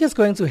you think it's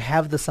going to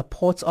have the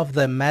support of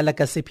the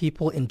Malagasy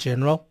people in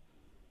general?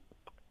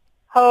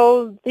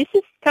 Oh, this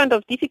is kind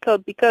of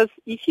difficult because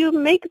if you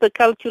make the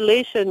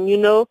calculation,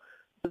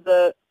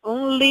 the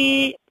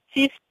only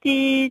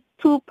 52%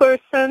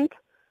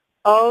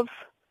 of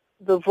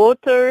the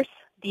voters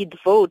did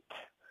vote.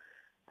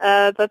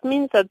 That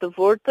means that the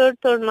voter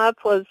turnout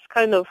was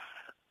kind of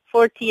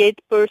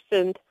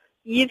 48%.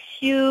 If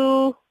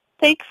you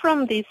take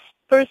from this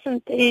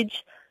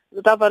percentage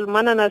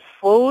Ravalomanana's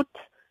vote,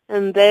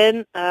 and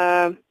then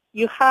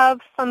you have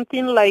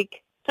something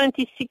like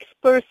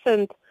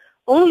 26%,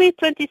 only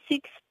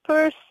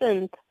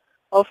 26%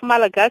 of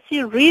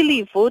Malagasy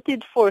really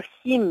voted for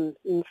him,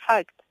 in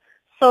fact.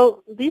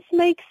 So this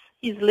makes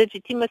his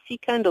legitimacy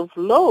kind of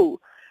low.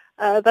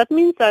 That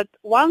means that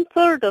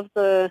 1/3 of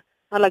the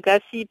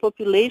Malagasy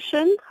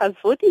population has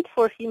voted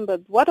for him,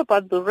 but what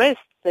about the rest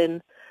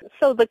then?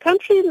 So the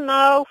country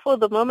now, for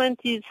the moment,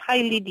 is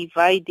highly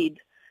divided.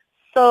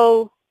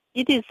 So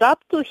it is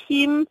up to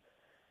him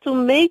to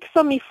make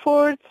some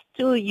efforts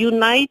to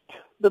unite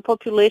the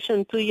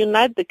population, to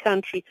unite the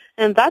country.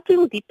 And that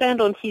will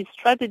depend on his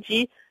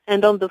strategy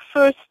and on the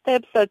first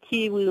steps that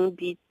he will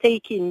be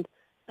taking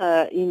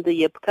in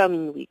the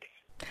upcoming weeks.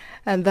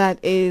 And that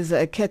is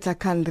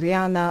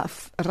Ketakandriana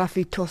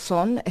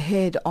Rafitoson,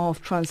 head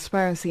of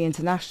Transparency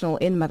International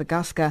in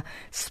Madagascar,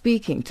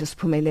 speaking to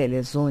Spumelele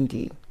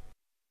Zondi.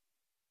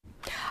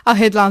 Our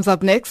headlines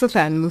up next with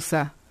Ann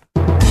Musa.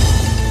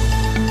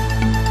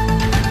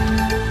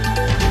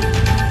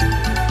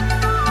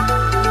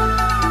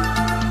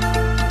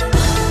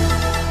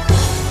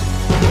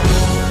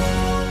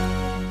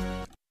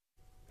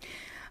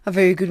 A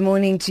very good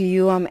morning to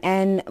you. I'm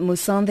Anne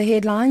Musan. The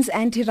headlines: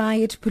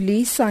 anti-riot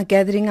police are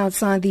gathering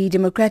outside the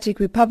Democratic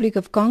Republic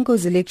of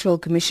Congo's Electoral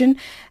Commission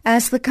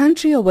as the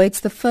country awaits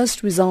the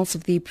first results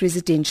of the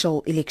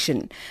presidential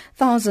election.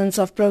 Thousands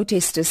of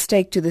protesters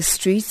take to the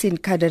streets in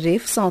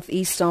Kadaref,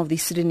 southeast of the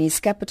Sudanese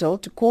capital,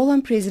 to call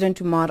on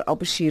President Omar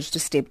al-Bashir to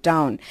step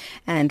down.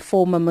 And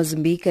former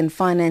Mozambican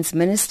Finance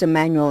Minister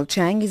Manuel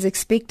Chang is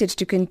expected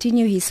to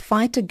continue his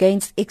fight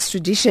against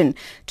extradition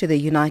to the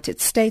United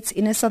States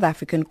in a South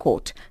African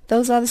court.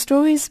 Those are the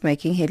stories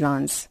making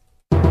headlines.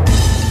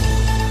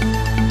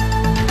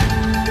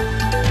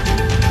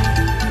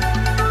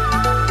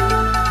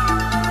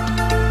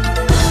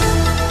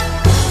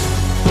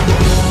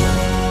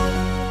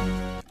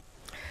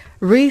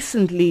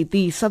 Recently,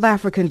 the South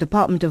African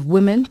Department of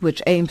Women,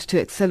 which aims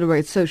to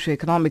accelerate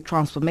socio-economic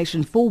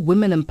transformation for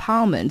women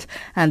empowerment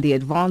and the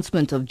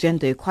advancement of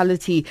gender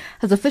equality,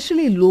 has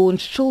officially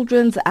launched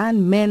Children's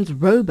and Men's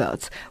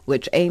Robots,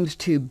 which aims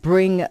to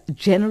bring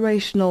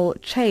generational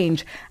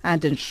change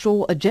and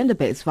ensure a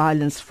gender-based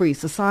violence-free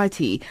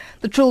society.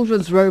 The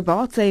children's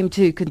robots aim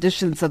to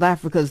condition South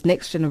Africa's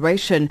next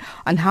generation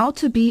on how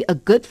to be a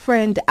good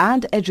friend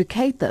and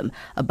educate them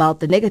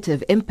about the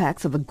negative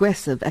impacts of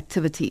aggressive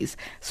activities.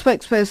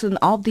 Spokesperson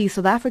of the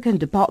South African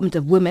Department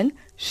of Women,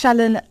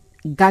 Shalin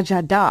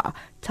Gajada,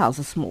 tells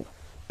us more.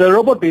 The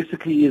robot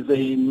basically is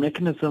a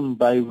mechanism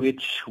by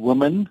which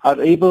women are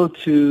able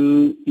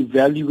to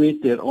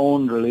evaluate their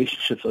own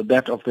relationships or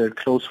that of their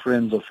close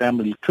friends or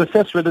family to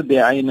assess whether they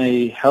are in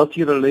a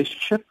healthy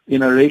relationship,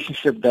 in a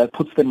relationship that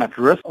puts them at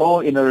risk,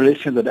 or in a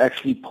relationship that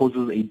actually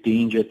poses a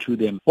danger to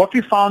them. What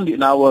we found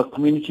in our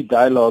community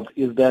dialogue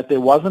is that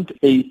there wasn't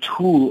a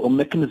tool or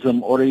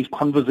mechanism or a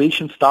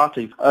conversation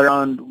starting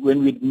around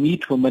when we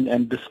meet women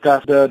and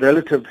discuss the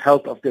relative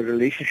health of their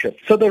relationship.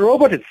 So the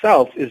robot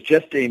itself is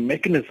just a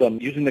mechanism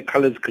using the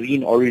colors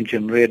green, orange,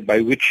 and red by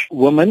which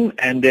women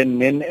and then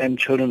men and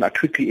children are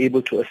quickly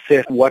able to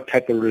assess what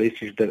type of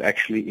relationship they're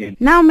actually in.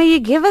 Now, may you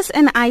give us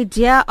an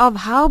idea of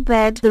how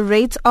bad the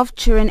rates of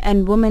children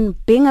and women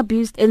being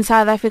abused in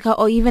South Africa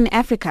or even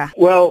Africa?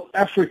 Well,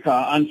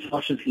 Africa,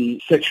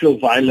 unfortunately, sexual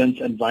violence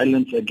and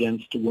violence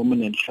against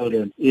women and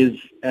children is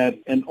at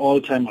an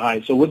all-time high.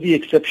 So with the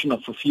exception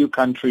of a few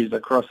countries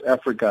across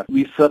Africa,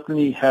 we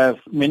certainly have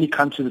many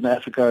countries in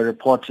Africa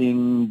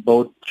reporting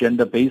both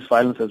gender-based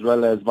violence as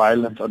well as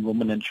violence on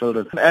women and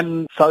children.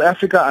 And South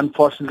Africa,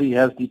 unfortunately,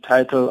 has the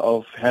title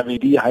of having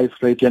the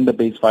highest rate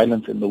gender-based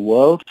violence in the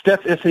world.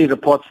 Stats SA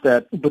reports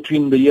that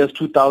between the years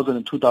 2000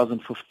 and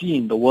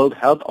 2015, the World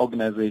Health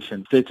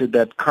Organization stated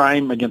that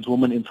crime against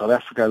women in South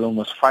Africa alone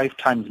was 5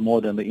 times more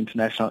than the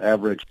international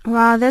average.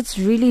 Wow, that's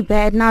really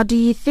bad. Now, do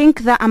you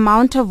think the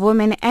amount of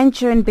women and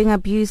children being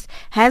abused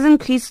has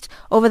increased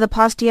over the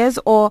past years,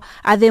 or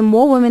are there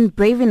more women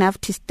brave enough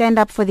to stand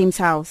up for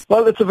themselves?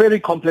 Well, it's a very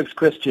complex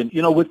question.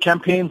 You know, with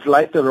campaigns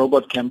like the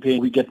robot campaign,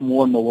 we get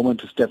more and more women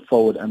to step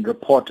forward and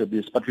report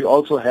abuse, but we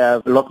also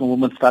have a lot more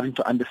women starting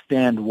to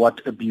understand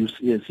what abuse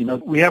is. You know,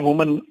 we have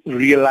women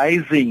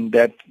realizing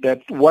that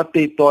what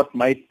they thought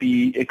might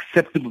be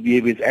acceptable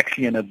behavior is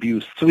actually an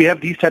abuse. So we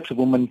have these types of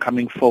women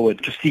coming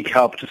forward to seek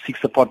help, to seek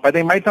support, but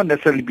they might not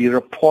necessarily be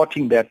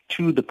reporting that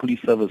to the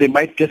police service. They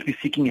might just be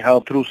seeking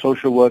help through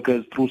social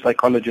workers, through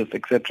psychologists,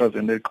 etc.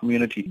 in their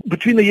community.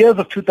 Between the years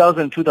of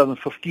 2000 and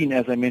 2015,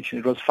 as I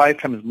mentioned, it was 5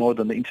 times more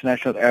than the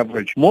international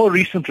average. More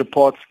recent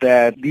reports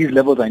that these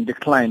levels are in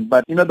decline,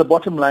 but you know, the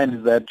bottom line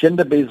is that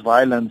gender-based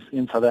violence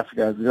in South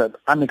Africa is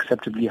at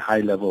unacceptably high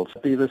levels.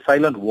 There is a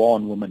silent war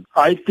on women.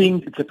 I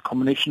think it's a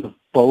combination of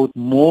both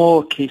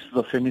more cases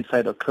of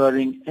feminicide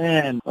occurring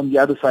and, on the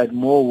other side,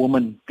 more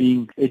women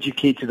being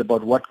educated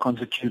about what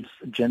constitutes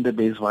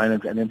gender-based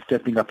violence and then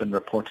stepping up and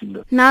reporting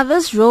this. Now,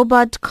 this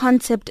robot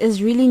concept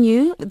is really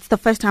new. It's the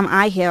first time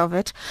I hear of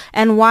it.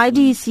 And why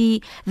do you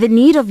see the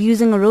need of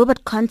using a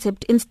robot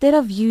concept instead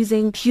of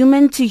using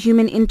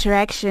human-to-human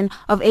interaction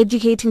of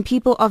educating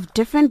people of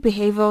different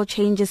behavioral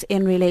changes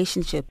in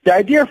relationships? The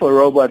idea of a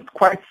robot,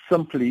 quite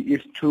simply,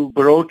 is to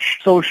broach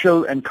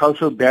social and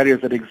cultural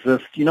barriers that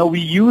exist. You know, we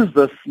use the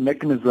this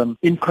mechanism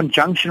in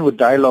conjunction with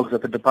dialogues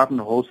that the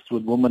department hosts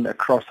with women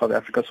across South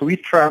Africa. So we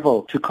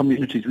travel to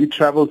communities, we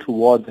travel to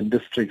wards and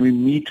districts, we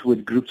meet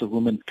with groups of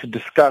women to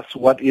discuss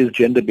what is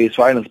gender-based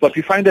violence. But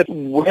we find that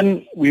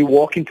when we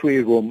walk into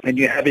a room and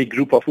you have a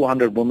group of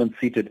 200 women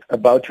seated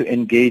about to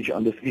engage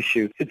on this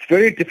issue, it's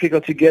very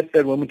difficult to get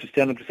that woman to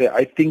stand up to say,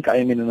 I think I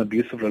am in an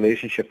abusive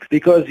relationship,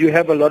 because you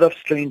have a lot of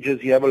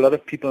strangers, you have a lot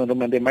of people in the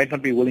room, and they might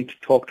not be willing to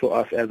talk to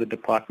us as a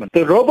department.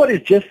 The robot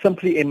is just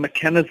simply a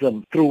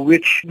mechanism through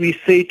which we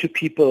say to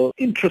people,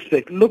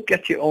 introspect, look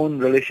at your own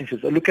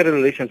relationships, or look at a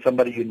relationship with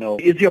somebody you know.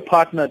 Is your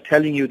partner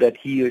telling you that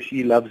he or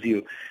she loves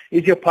you?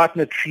 Is your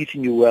partner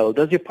treating you well?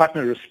 Does your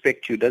partner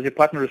respect you? Does your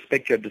partner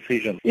respect your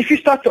decisions? If you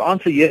start to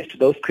answer yes to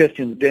those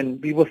questions, then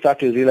people start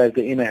to realize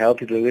they're in a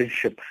healthy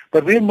relationship.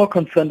 But we're more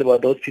concerned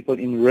about those people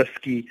in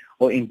risky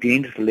or in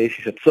dangerous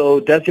relationships.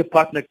 So does your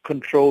partner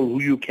control who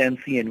you can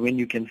see and when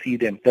you can see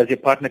them? Does your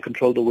partner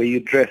control the way you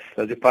dress?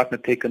 Does your partner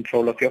take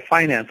control of your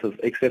finances,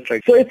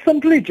 etc.? So it's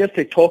simply just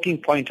a talking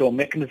point or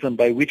mechanism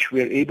by which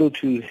we're able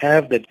to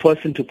have that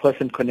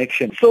person-to-person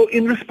connection. So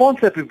in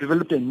response to that, we've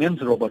developed a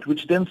men's robot,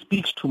 which then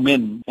speaks to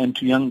men and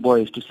to young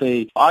boys to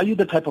say, are you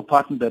the type of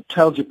partner that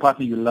tells your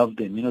partner you love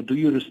them? You know, do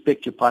you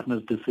respect your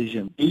partner's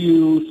decision? Do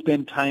you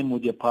spend time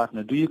with your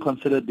partner? Do you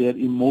consider their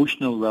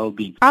emotional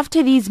well-being?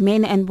 After these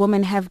men and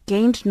women have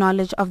gained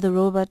knowledge of the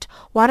robot,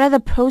 what are the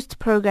post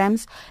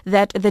programs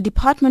that the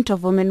Department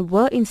of Women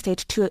will instate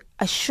to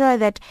assure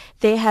that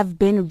they have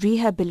been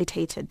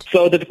rehabilitated?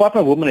 So the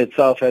Department of Women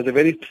itself has a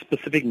very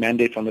specific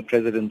mandate from the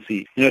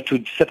presidency,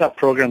 to set up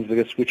programs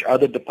which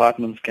other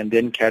departments can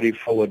then carry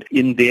forward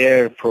in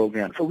their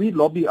program. So we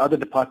lobby other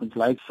departments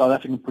like South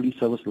African Police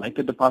Service, like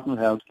the Department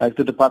of Health, like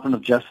the Department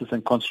of Justice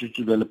and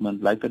Constitutional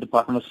Development, like the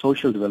Department of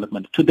Social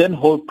Development, to then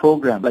hold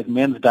programs like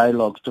Men's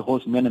Dialogues, to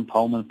host men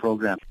empowerment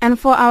programs. And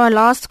for our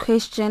last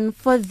question,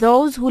 for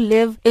those who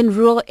live in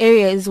rural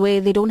areas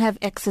where they don't have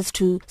access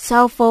to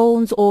cell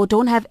phones or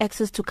don't have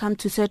access to come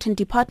to certain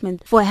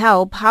departments for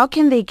help, how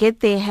can they get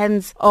their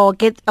hands or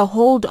get a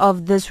hold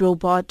of this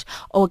robot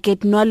or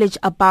get knowledge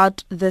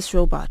about this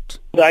robot?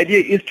 The idea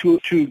is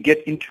to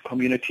get into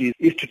communities,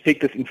 is to take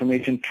this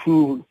information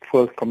to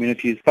poor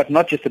communities, but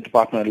not just the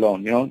department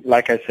alone,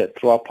 like I said,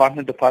 through our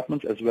partner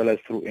departments as well as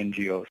through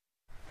NGOs.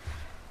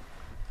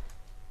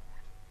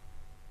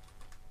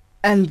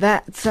 And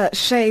that's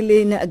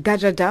Shailene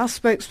Gajada,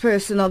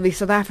 spokesperson of the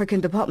South African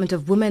Department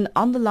of Women,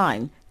 on the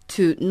line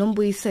to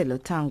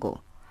Nombuyiselo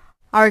Tango.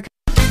 Our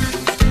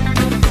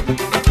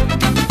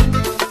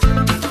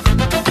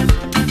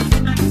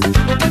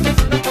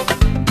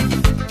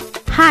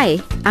Hi,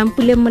 I'm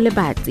Pule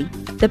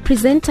Mulebati, the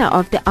presenter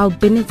of the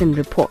Albinism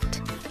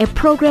Report, a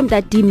program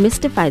that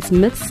demystifies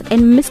myths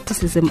and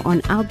mysticism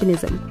on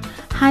albinism,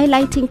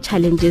 highlighting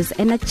challenges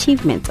and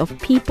achievements of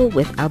people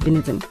with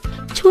albinism.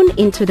 Tune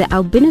into the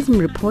Albinism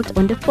Report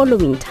on the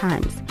following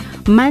times: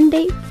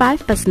 Monday,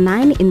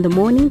 9:05 in the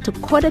morning to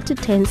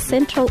 10:15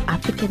 Central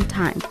African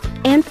Time,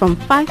 and from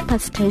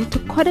 10:05 to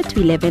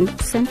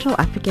 11:15 Central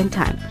African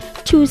Time.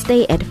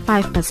 Tuesday at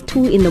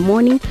 2:05 in the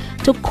morning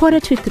to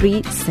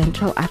 2:45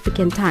 Central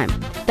African Time.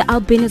 The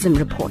Albinism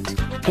Report,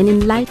 an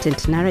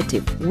enlightened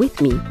narrative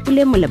with me,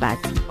 Pule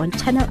Mulebati, on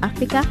Channel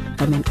Africa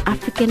from an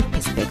African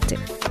perspective.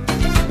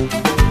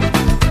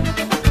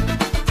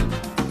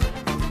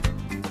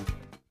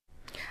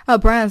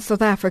 Brand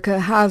South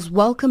Africa has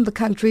welcomed the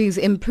country's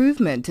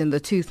improvement in the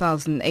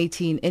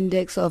 2018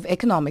 Index of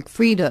Economic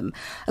Freedom.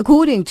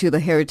 According to the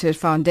Heritage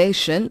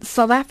Foundation,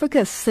 South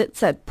Africa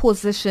sits at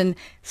position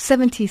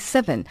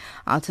 77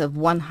 out of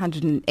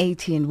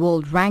 180 in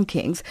world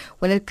rankings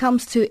when it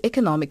comes to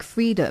economic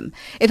freedom.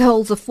 It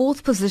holds the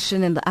fourth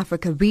position in the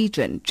Africa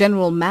region.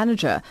 General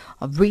Manager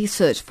of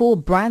Research for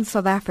Brand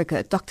South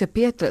Africa, Dr.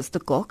 Petrus de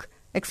Kok,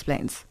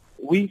 explains.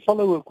 We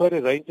follow quite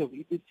a range of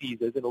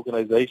indices as an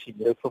organization,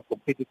 from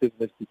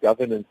competitiveness to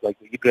governance, like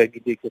the Ibrahim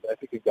Index of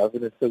African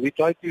Governance. So we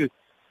try to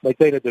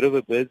maintain a bit of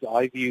a bird's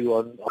eye view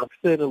on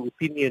external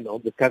opinion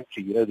on the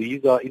country.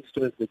 These are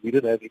instruments that we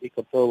don't have any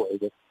control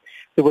over.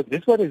 So what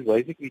this one is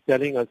basically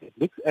telling us, it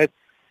looks at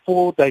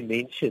 4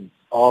 dimensions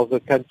of a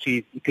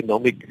country's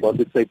economic,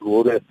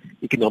 broader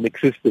economic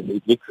system.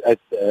 It looks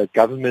at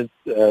government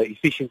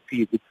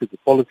efficiency, it looks at the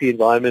policy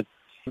environment,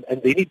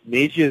 and then it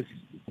measures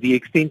the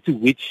extent to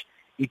which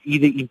it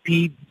either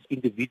impedes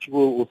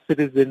individual or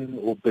citizen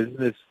or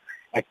business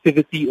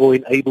activity or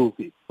enables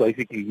it.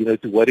 Basically,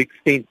 to what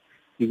extent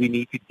do we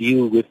need to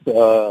deal with a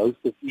host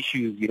of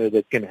issues,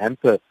 that can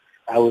hamper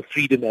our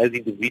freedom as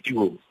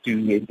individuals to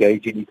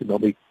engage in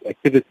economic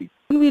activity.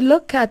 When we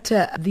look at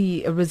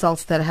the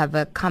results that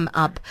have come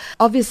up,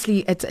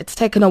 obviously it's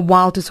taken a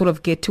while to sort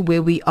of get to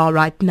where we are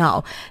right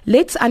now.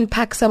 Let's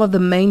unpack some of the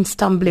main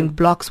stumbling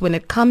blocks when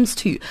it comes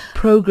to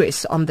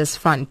progress on this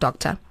front,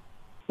 Doctor.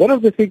 One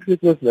of the things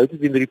that was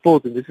noted in the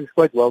report, and this is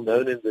quite well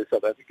known in the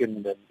South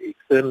African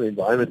external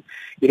environment,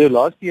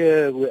 last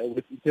year,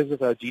 in terms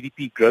of our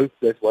GDP growth,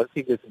 that's one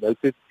thing that's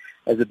noted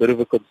as a bit of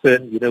a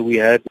concern. We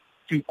had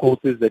 2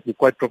 quarters that were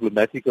quite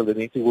problematical, and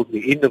then towards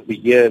the end of the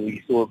year,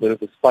 we saw a bit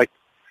of a spike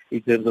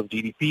in terms of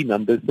GDP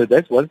numbers. So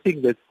that's one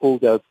thing that's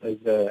called out as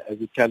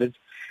a challenge.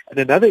 And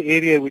another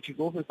area, which is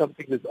also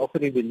something that's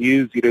often in the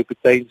news,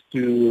 pertains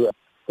to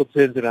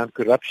concerns around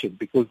corruption,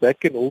 because that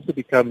can also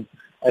become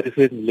at a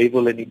certain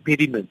level an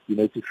impediment,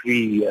 to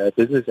free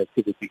business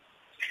activity.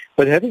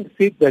 But having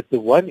said that, the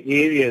one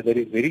area that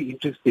is very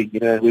interesting,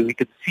 where we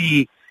can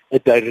see a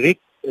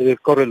direct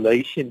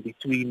correlation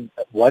between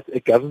what a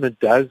government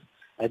does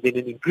and then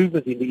an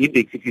improvement in the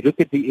index. If you look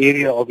at the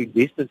area of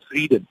investment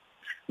freedom,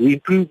 we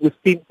improved with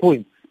 10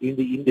 points in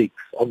the index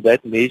on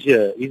that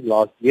measure in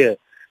last year.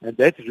 And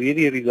that's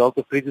really a result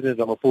of President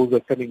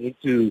Ramaphosa coming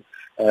into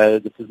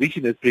the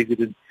position as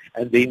president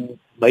and then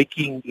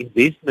making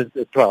investments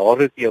a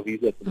priority of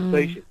his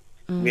administration.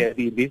 We had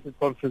the investment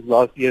conference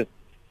last year.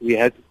 We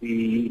had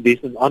the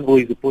investment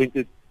envoys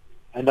appointed.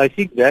 And I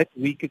think that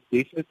we could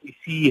definitely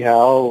see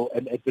how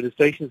an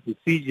administration's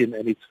decision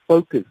and its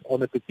focus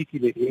on a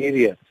particular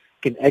area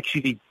can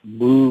actually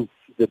move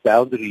the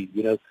boundary,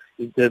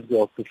 in terms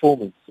of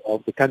performance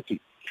of the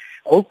country.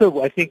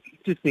 Also, I think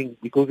interesting,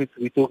 because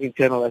we're talking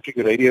Channel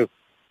Africa Radio,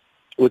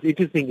 what's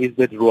interesting is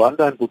that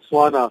Rwanda and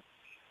Botswana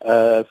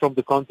from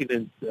the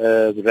continent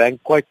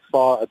rank quite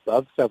far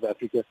above South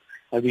Africa.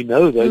 And we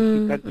know those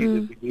two countries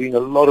have been doing a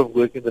lot of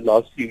work in the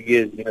last few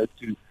years,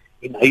 to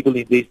enable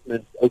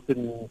investment,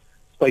 open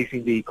space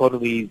in the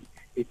economies,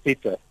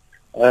 etc.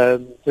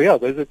 Those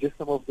are just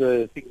some of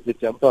the things that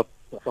jump up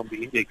from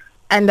the index.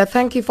 And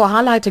thank you for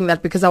highlighting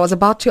that, because I was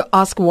about to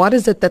ask, what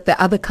is it that the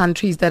other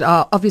countries that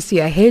are obviously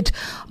ahead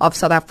of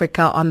South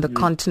Africa on the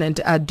continent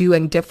are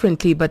doing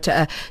differently? But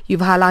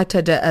you've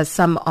highlighted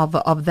some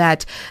of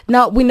that.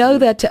 Now, we know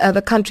that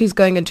the country's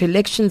going into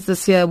elections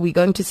this year. We're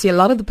going to see a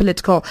lot of the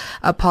political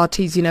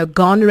parties,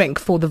 garnering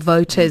for the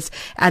voters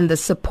and the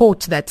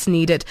support that's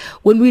needed.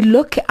 When we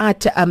look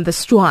at the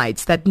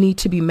strides that need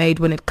to be made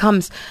when it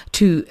comes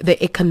to the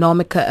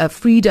economic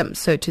freedom,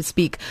 so to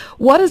speak,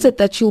 what is it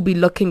that you'll be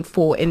looking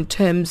for in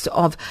terms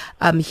of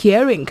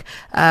hearing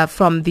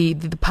from the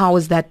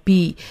powers that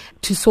be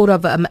to sort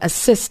of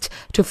assist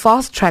to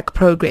fast-track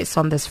progress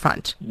on this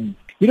front?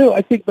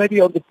 I think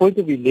maybe on the point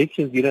of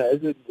elections,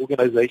 as an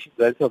organization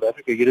like South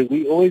Africa,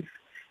 we always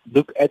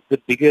look at the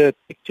bigger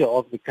picture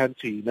of the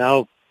country.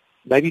 Now,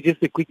 maybe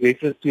just a quick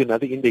reference to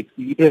another index,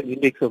 the Ibrahim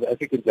Index of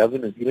African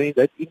Governance. In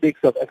that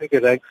index, South Africa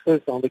ranks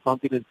first on the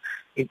continent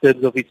in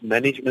terms of its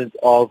management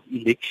of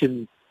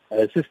election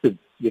systems,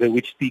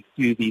 which speaks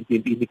to the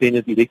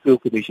Independent Electoral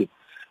Commission.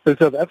 So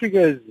South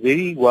Africa is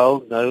very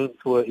well known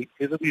for an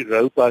incredibly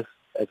robust,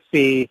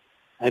 fair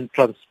and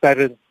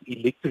transparent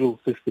electoral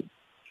system.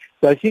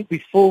 So I think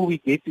before we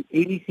get to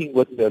anything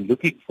what we are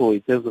looking for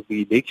in terms of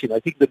the election, I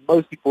think the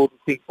most important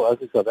thing for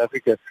us in South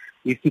Africa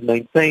is to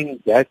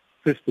maintain that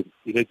system,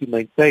 to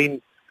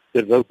maintain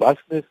the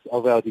robustness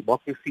of our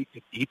democracy,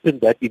 to deepen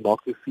that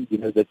democracy,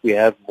 that we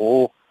have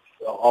more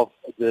of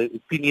the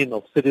opinion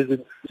of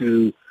citizens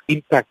to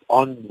impact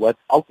on what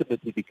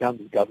ultimately becomes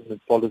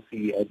government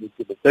policy and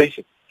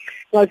implementation.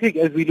 So I think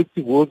as we look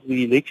towards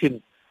the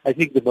election, I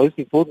think the most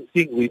important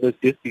thing we must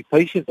just be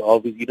patient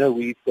of is,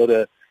 we've got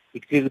an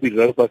incredibly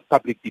robust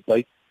public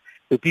debate.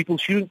 So people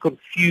shouldn't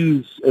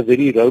confuse a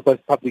very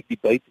robust public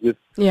debate with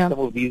some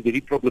of these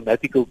very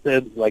problematical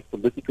terms like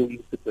political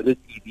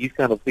instability, these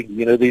kind of things.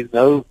 There's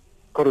no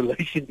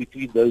correlation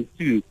between those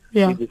two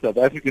in the South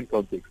African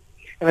context.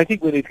 And I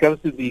think when it comes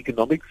to the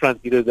economic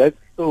front, that's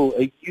still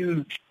a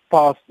huge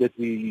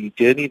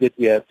journey that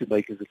we have to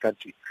make as a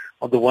country.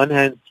 On the one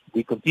hand,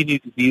 we continue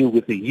to deal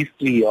with the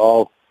history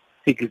of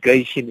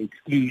segregation,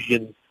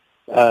 exclusion,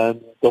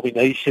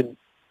 domination,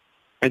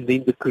 and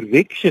then the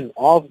correction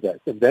of that.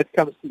 And that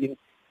comes in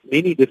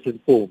many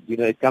different forms.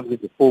 It comes in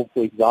the form,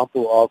 for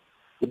example, of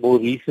the more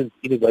recent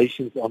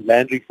innovations on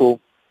land reform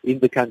in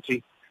the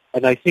country.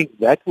 And I think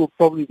that will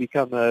probably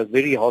become a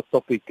very hot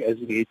topic as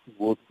we head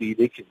towards the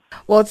election.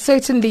 Well, it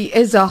certainly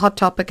is a hot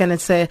topic, and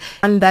it's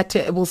one that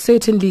will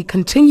certainly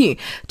continue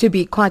to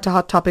be quite a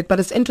hot topic. But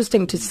it's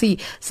interesting to see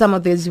some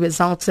of these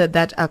results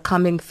that are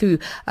coming through.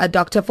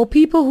 Doctor, for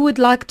people who would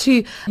like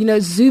to,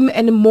 zoom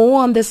in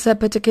more on this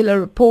particular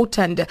report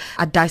and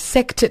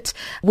dissect it,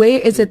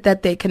 where is it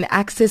that they can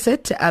access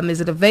it?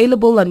 Is it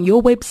available on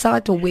your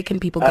website, or where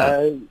can people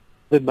go?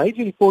 The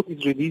major report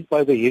is released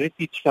by the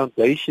Heritage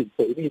Foundation.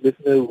 So any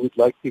listener who would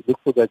like to look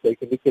for that, they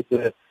can look at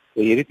the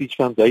Heritage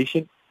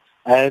Foundation.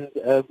 And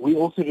we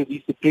also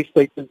released a press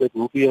statement that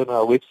will be on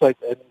our website.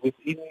 And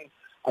within,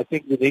 I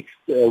think, the next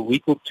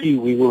week or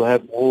two, we will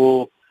have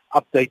more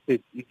updated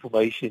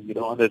information,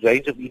 on a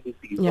range of indices,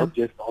 not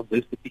just on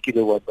this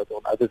particular one, but on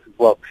others as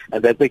well.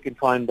 And that they can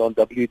find on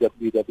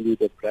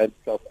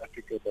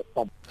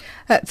www.brandsouthafrica.com.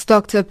 That's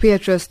Dr.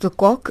 Petrus de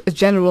Kock,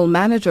 General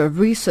Manager of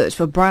Research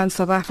for Brand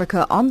South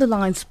Africa, on the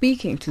line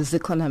speaking to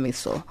Zikona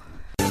Miso.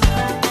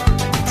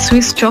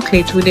 Swiss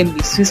chocolate wouldn't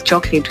be Swiss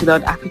chocolate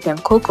without African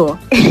cocoa.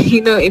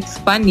 It's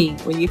funny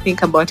when you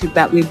think about it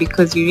that way,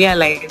 because you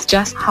realize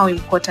just how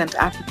important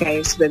Africa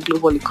is to the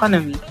global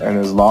economy. And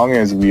as long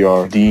as we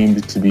are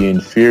deemed to be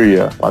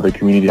inferior by the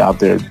community out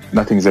there,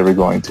 nothing's ever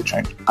going to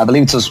change. I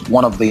believe it was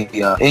one of the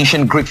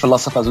ancient Greek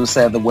philosophers who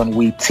said that when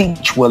we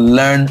teach, we'll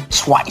learn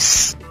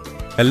twice.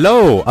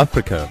 Hello,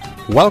 Africa.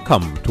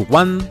 Welcome to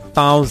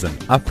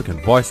 1000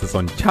 African Voices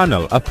on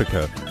Channel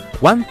Africa.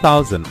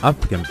 1000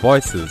 African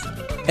Voices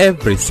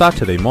every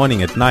Saturday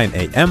morning at 9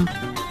 a.m.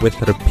 with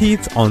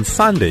repeats on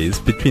Sundays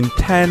between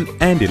 10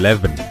 and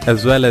 11,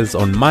 as well as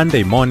on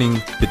Monday morning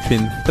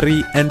between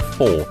 3 and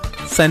 4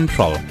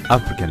 Central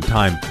African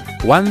Time.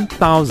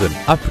 1000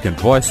 African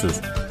Voices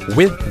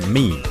with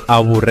me,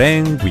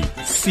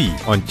 Awurengwi C,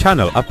 on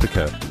Channel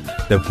Africa,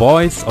 the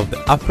voice of the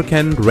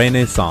African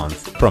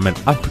Renaissance from an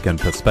African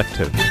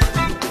perspective.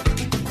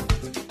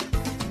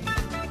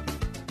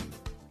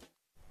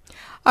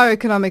 Our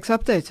economics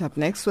update up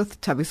next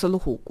with Thabiso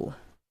Luhuku.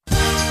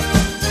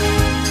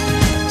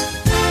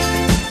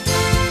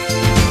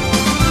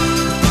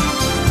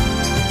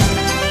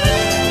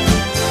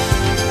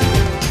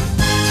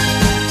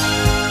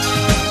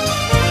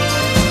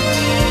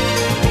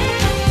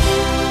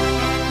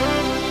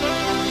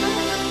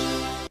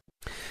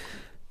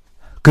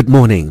 Good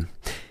morning.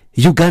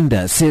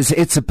 Uganda says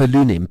its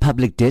balloon in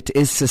public debt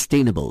is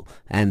sustainable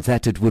and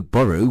that it would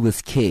borrow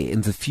with care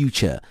in the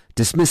future,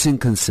 dismissing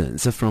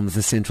concerns from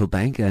the central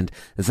bank and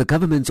the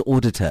government's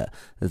auditor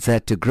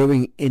that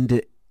growing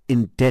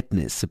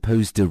indebtedness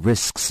posed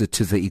risks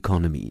to the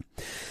economy.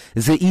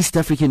 The East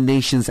African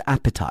nation's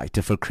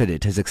appetite for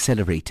credit has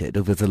accelerated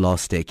over the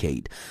last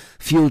decade,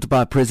 fueled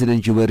by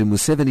President Yoweri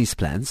Museveni's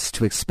plans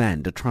to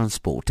expand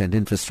transport and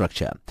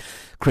infrastructure.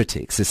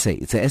 Critics say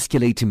the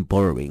escalating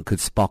borrowing could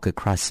spark a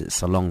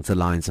crisis along the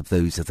lines of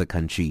those of the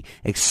country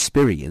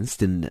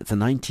experienced in the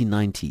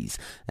 1990s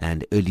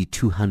and early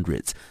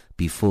 200s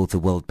before the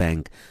World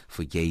Bank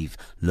forgave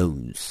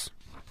loans.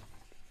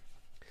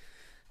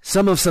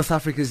 Some of South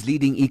Africa's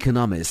leading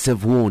economists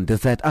have warned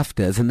that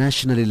after the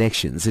national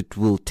elections it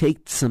will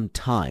take some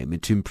time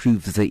to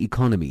improve the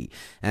economy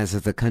as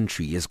the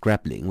country is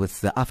grappling with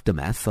the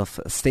aftermath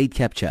of state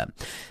capture.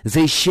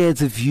 They share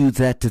the view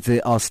that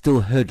there are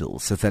still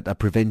hurdles that are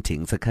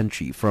preventing the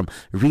country from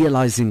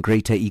realizing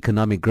greater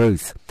economic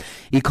growth.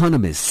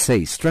 Economists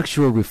say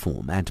structural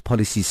reform and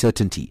policy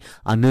certainty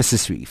are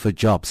necessary for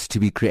jobs to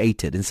be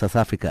created in South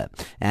Africa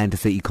and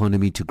the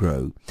economy to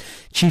grow.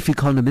 Chief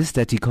economist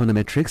at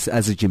Econometrics,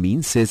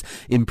 Jamin, says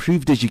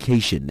improved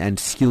education and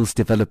skills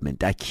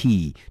development are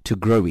key to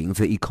growing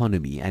the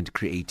economy and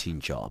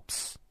creating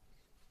jobs.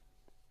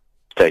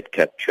 State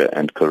capture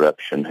and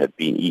corruption have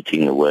been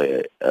eating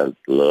away a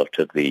lot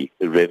of the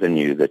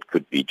revenue that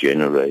could be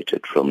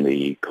generated from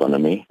the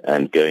economy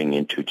and going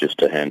into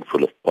just a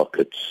handful of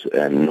pockets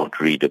and not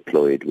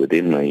redeployed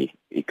within the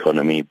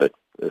economy, but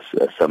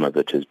some of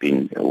it has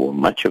been, or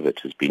much of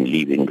it has been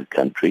leaving the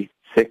country.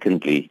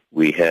 Secondly,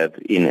 we have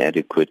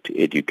inadequate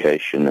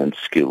education and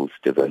skills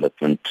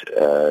development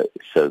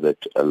so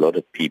that a lot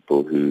of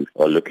people who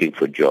are looking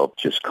for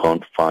jobs just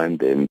can't find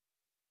them.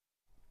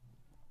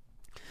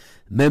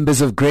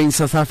 Members of Grain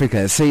South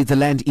Africa say the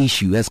land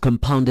issue has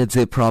compounded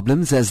their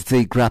problems as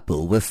they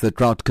grapple with the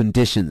drought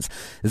conditions.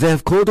 They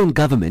have called on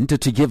government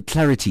to give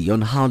clarity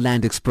on how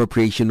land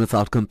expropriation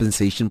without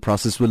compensation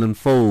process will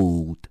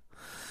unfold.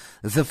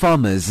 The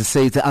farmers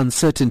say the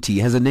uncertainty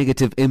has a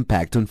negative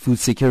impact on food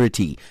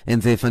security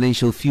and their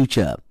financial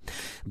future.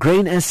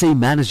 Grain SA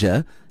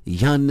manager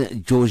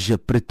Jan George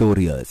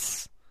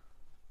Pretorius.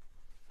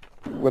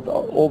 With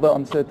all the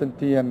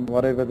uncertainty and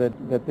whatever that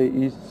there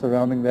is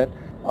surrounding that,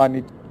 I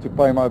need to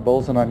pay my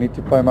bills and I need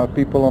to pay my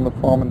people on the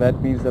farm, and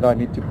that means that I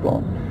need to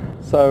plant.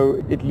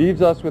 So it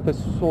leaves us with a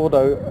sword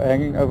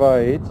hanging over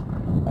our heads,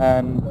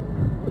 and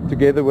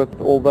together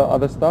with all the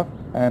other stuff,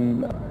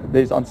 and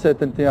there's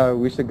uncertainty. I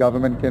wish the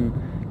government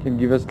can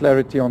give us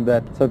clarity on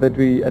that so that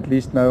we at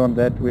least know on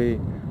that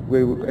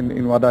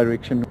in what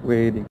direction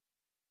we're heading.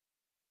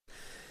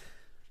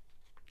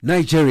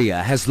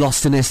 Nigeria has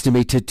lost an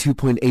estimated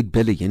 $2.8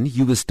 billion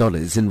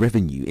in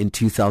revenue in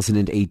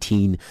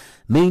 2018,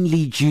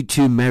 mainly due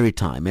to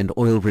maritime and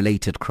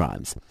oil-related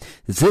crimes.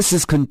 This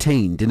is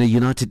contained in a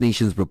United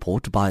Nations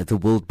report by the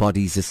world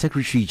body's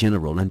Secretary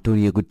General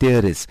Antonio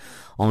Guterres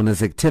on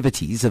the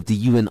activities of the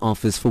UN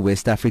Office for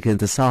West Africa and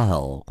the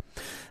Sahel.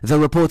 The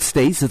report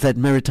states that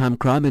maritime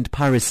crime and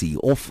piracy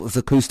off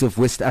the coast of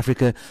West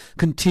Africa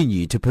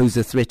continue to pose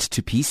a threat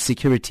to peace,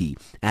 security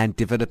and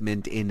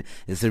development in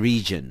the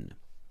region.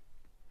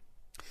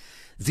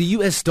 The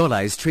US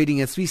dollar is trading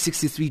at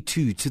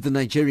 363.2 to the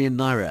Nigerian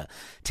naira,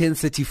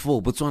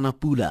 1034 Botswana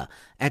pula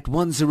at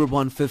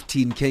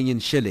 101.15 Kenyan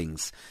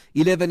shillings,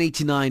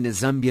 11.89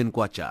 Zambian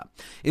kwacha.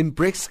 In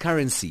BRICS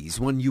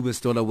currencies, one US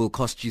dollar will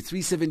cost you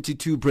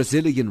 372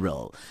 Brazilian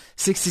real,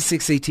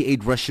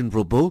 66.88 Russian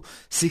ruble,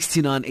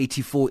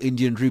 69.84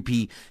 Indian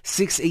rupee,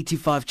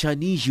 6.85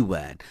 Chinese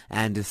yuan,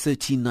 and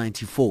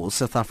 13.94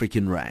 South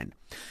African rand.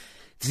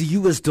 The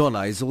US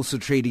dollar is also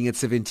trading at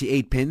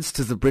 78 pence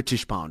to the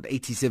British pound,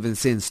 87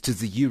 cents to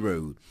the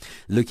euro.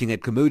 Looking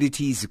at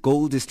commodities,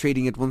 gold is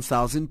trading at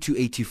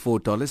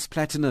 $1,284,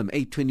 platinum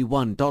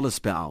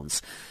 $821 per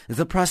ounce.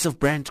 The price of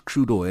Brent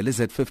crude oil is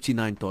at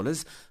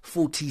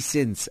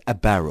 $59.40 a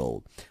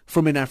barrel.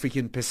 From an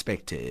African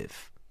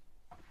perspective.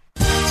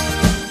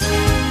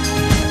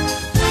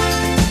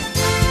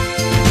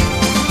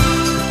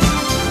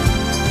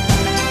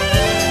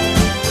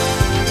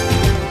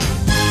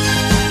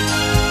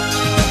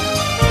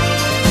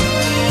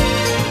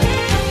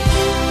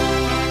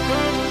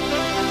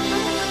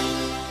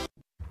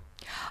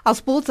 Our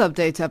sports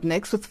update up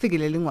next with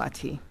Figile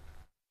Lingwati.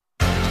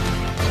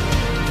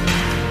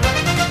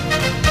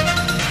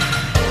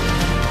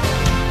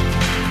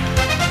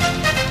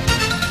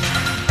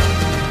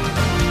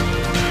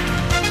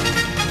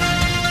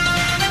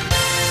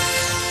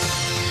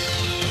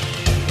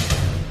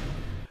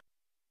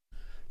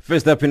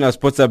 First up in our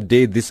sports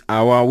update this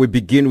hour, we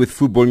begin with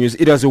football news.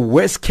 It was a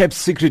well-kept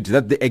secret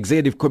that the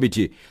Executive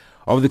Committee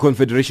of the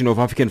Confederation of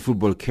African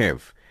Football,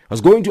 CAF, was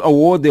going to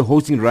award the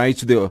hosting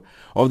rights of the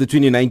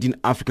 2019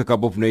 Africa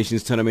Cup of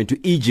Nations tournament to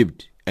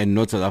Egypt and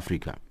not South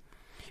Africa.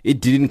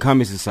 It didn't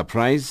come as a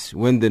surprise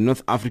when the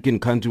North African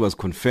country was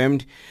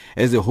confirmed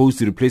as the host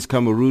to replace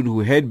Cameroon,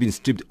 who had been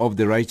stripped of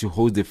the right to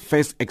host the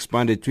first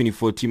expanded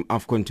 24-team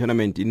AFCON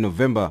tournament in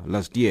November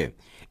last year.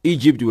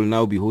 Egypt will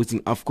now be hosting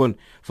AFCON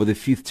for the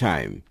 5th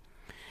time.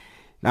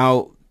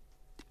 Now,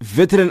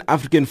 veteran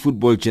African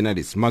football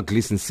journalist Mark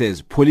Gleason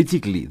says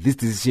politically this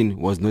decision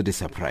was not a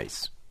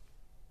surprise.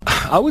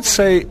 I would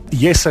say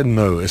yes and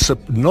no. It's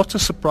not a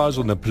surprise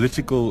on the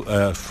political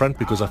front,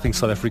 because I think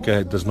South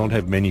Africa does not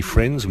have many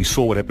friends. We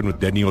saw what happened with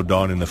Danny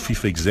O'Dan in the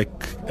FIFA exec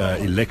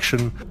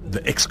election.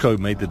 The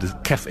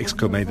CAF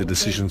Exco made the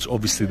decisions.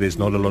 Obviously, there's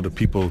not a lot of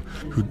people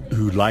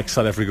who like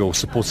South Africa or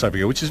support South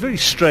Africa, which is very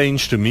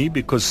strange to me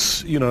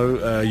because, you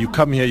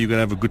come here, you're going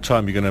to have a good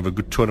time, you're going to have a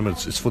good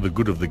tournament. It's for the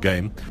good of the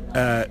game.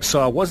 So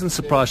I wasn't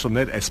surprised from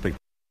that aspect.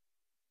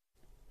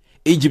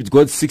 Egypt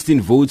got 16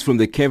 votes from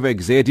the CAF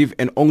executive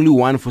and only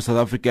 1 for South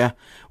Africa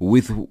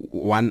with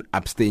 1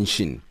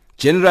 abstention.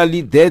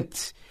 Generally,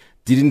 that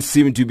didn't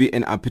seem to be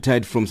an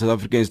appetite from South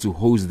Africans to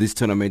host this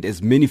tournament,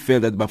 as many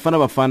felt that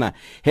Bafana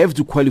have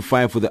to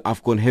qualify for the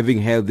AFCON, having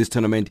held this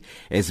tournament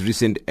as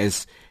recent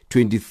as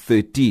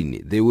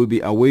 2013. They will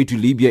be away to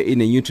Libya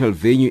in a neutral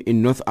venue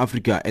in North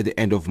Africa at the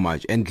end of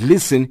March. And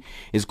Gleason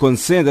is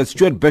concerned that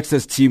Stuart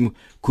Baxter's team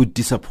could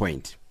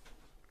disappoint.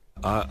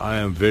 I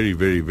am very,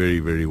 very,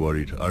 very, very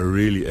worried. I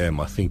really am.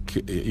 I think,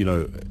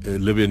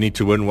 Libya need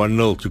to win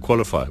 1-0 to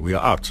qualify. We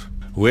are out.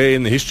 Where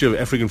in the history of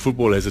African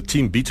football has a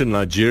team beaten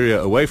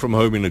Nigeria away from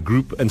home in a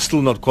group and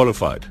still not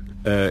qualified?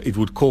 It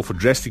would call for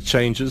drastic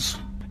changes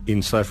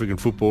in South African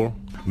football.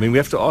 I mean, we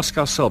have to ask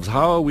ourselves,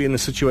 how are we in a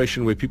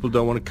situation where people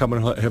don't want to come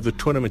and have the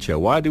tournament here?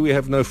 Why do we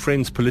have no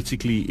friends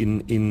politically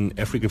in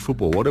African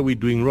football? What are we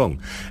doing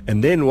wrong?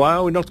 And then why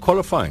are we not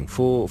qualifying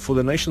for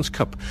the Nations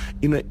Cup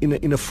in a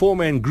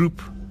 4-man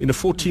group, in a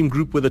 4-team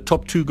group where the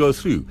top 2 go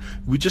through?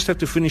 We just have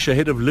to finish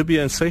ahead of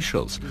Libya and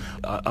Seychelles.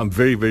 I'm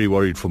very, very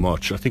worried for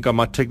March. I think I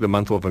might take the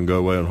month off and go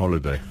away on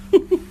holiday.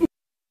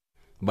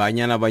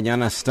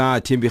 Banyana star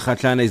Thembi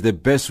Kgatlana is the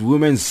best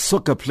women's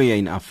soccer player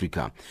in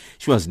Africa.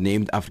 She was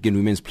named African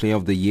Women's Player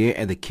of the Year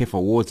at the CAF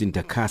Awards in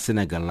Dakar,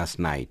 Senegal last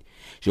night.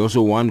 She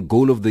also won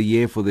Goal of the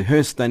Year for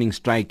her stunning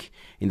strike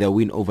in their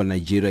win over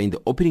Nigeria in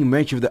the opening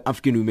match of the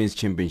African Women's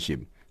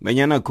Championship.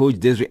 Banyana coach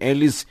Desiree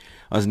Ellis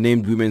was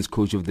named Women's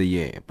Coach of the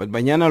Year, but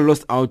Banyana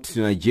lost out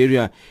to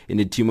Nigeria in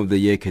the Team of the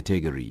Year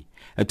category.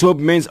 A top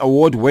men's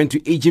award went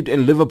to Egypt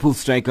and Liverpool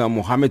striker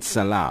Mohamed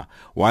Salah,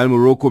 while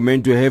Morocco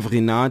meant to have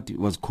Renat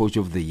was Coach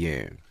of the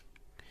Year.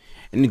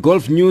 In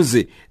golf news,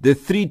 the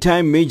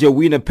 3-time major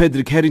winner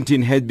Patrick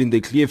Harrington had been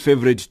the clear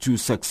favorite to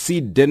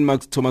succeed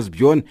Denmark's Thomas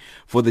Bjorn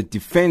for the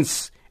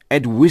defense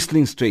at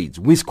Whistling Straits,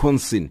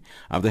 Wisconsin,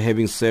 after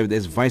having served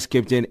as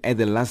vice-captain at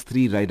the last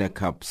 3 Ryder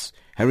Cups.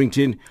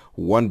 Harrington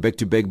won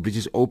back-to-back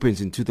British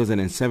Opens in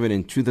 2007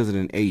 and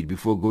 2008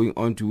 before going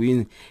on to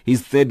win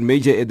his 3rd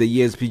major at the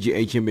year's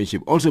PGA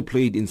Championship. Also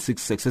played in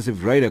 6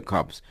 successive Ryder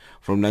Cups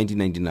from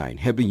 1999,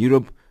 helping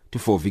Europe to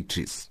 4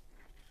 victories.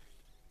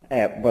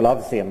 Well,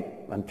 obviously,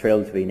 I'm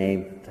thrilled to be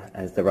named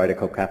as the Ryder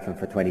Cup captain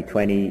for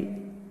 2020.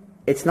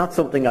 It's not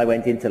something I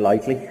went into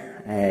lightly.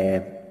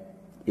 I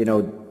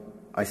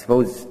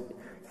suppose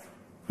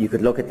you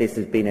could look at this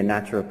as being a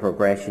natural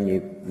progression.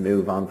 You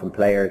move on from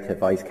player to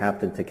vice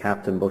captain to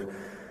captain, but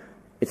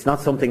it's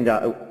not something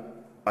that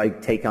I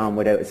take on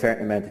without a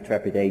certain amount of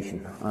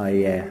trepidation.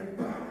 I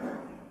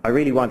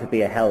really want to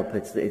be a help.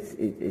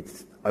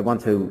 I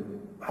want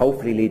to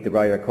hopefully lead the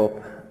Ryder Cup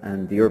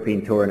and the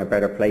European Tour in a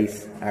better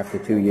place after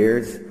 2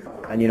 years.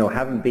 And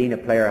having been a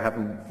player,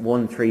 having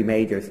won 3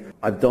 majors,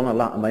 I've done a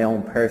lot in my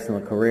own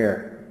personal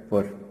career,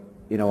 but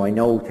I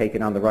know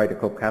taking on the Ryder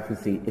Cup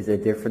captaincy is a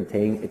different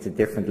thing, it's a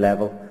different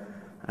level,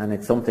 and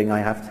it's something I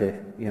have to,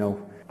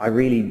 I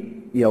really,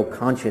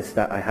 conscious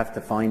that I have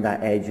to find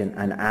that edge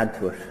and add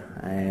to it,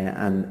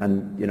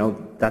 and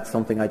that's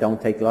something I don't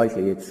take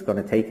lightly. It's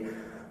going to take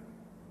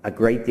a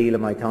great deal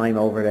of my time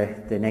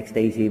over the next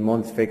 18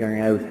 months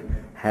figuring out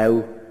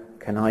how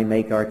can I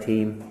make our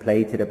team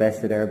play to the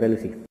best of their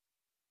ability.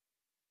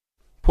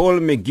 Paul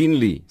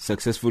McGinley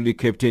successfully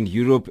captained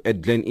Europe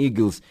at Glen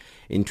Eagles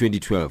in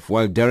 2012,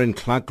 while Darren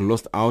Clark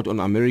lost out on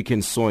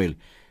American soil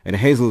at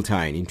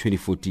Hazeltine in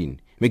 2014.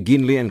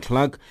 McGinley and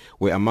Clark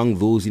were among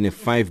those in a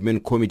 5-man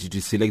committee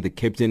to select the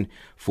captain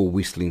for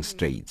Whistling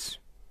Straits.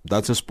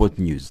 That's our sport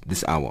news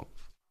this hour.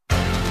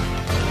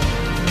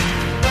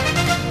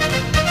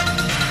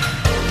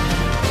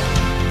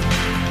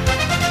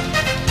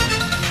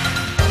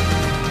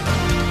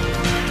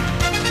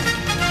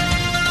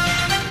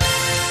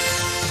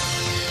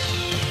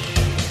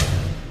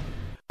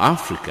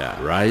 Africa,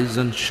 rise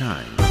and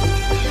shine.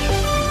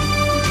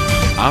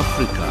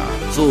 Africa,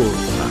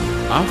 zorka.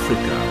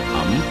 Africa,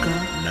 amka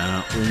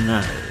na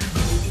ungae.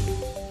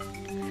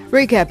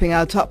 Recapping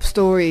our top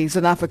stories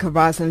on Africa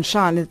Rise and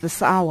Shine at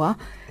this hour,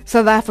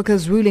 South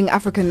Africa's ruling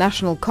African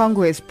National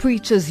Congress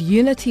preaches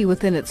unity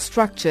within its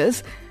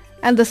structures,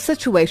 and the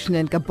situation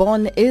in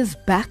Gabon is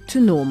back to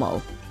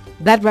normal.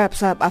 That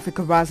wraps up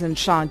Africa Rise and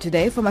Shine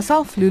today. For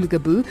myself, Lulu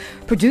Gabu,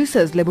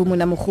 producers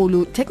Lebumuna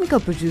Mukhulu, technical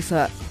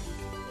producer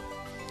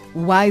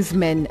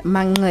Wiseman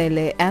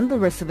Mangele, and the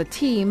rest of the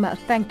team,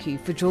 thank you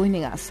for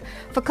joining us.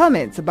 For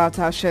comments about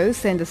our show,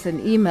 send us an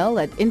email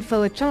at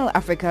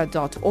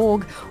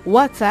info@channelafrica.org,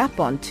 WhatsApp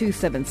on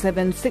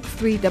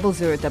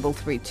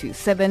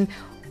 277-63003327,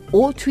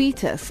 or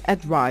tweet us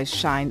at Rise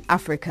Shine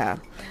Africa.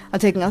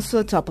 Taking us to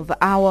the top of the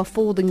hour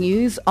for the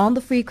news on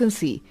the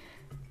frequency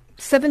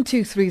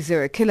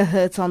 7230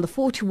 kilohertz on the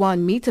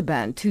 41 meter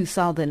band to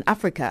Southern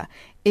Africa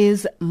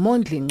is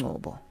Mondli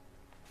Ngcobo.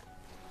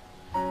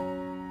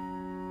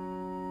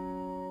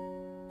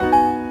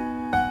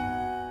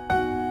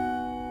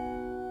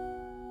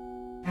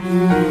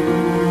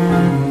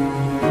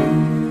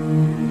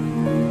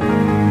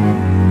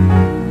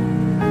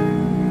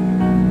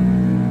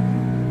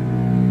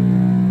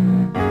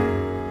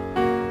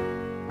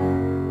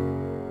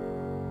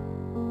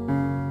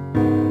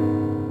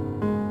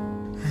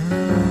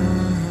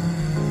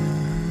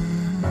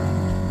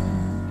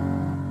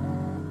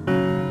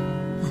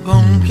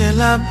 Bonke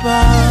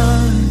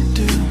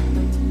labantu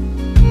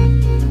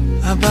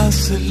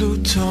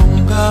abaselutho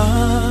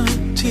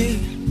ngathi,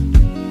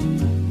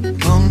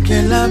 bonke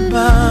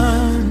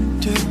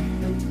labantu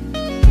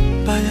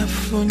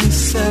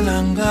bayafunisela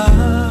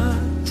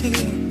ngathi,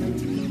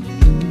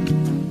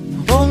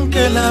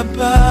 bonke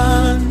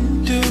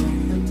labantu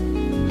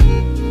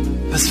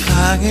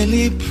basifakela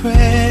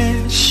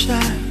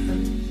ipressure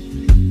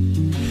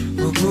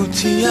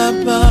ukuthi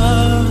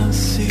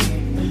abasi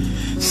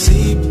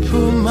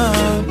siphuma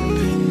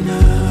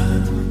bina,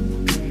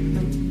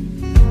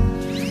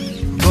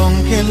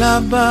 bonke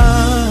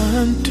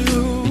labantu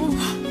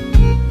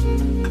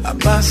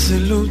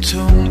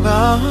abaselutho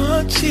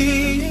ngathi,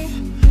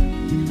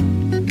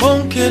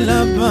 bonke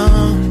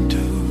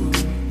labantu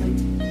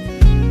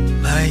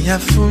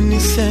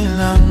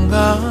bayafunisela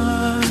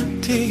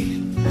ngathi,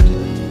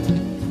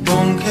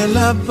 bonke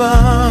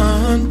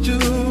labantu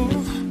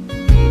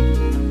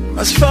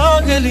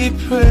basifakela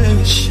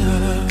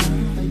ipressure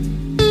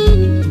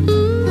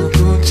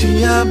ukuthi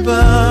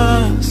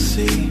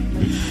abasi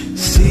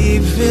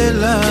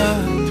sivela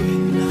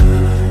bina,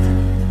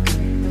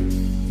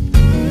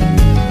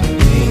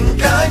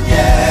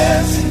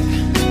 inkanyezi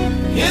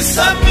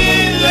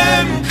isamile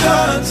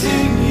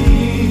emkhathini,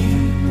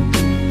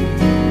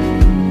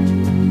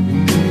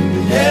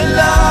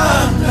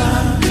 nelanga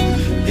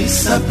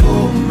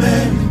lisaphume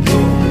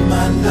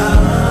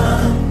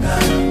mpumalanga,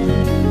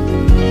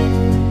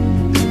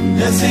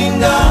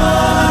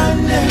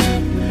 nezingane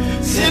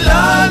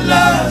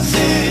silala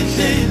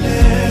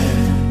zidlile,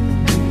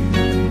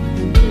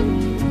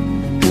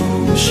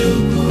 usho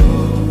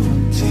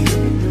ukuthi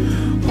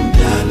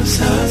umdala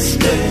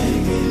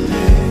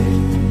usasibekile,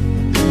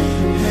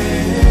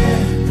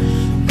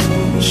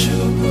 usho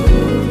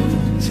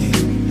ukuthi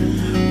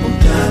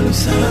umdala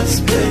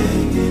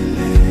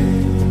usasibekile.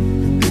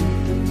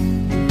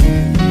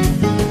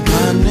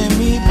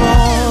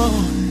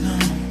 Banemibono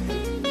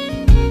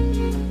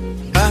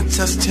bathi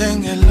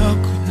asithenge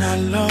lokhu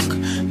nalokhu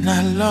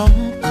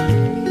nalokhu,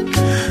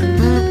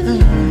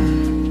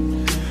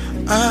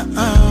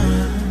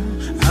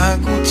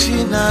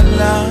 akuthina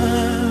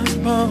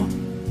labo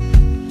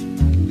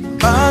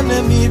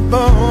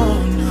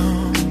banemibono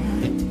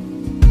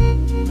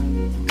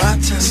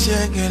bathi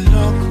asiyeke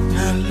lokhu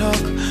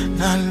nalokhu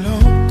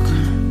nalokhu,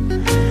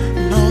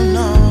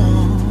 no,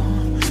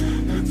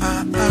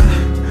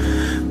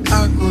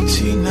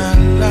 akuthina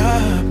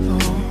labo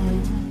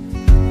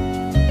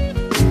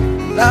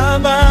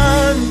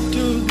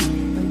labantu,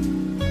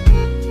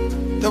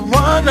 the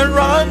one that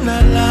run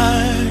our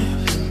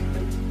lives,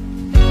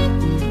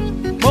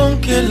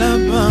 bonke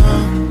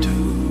labantu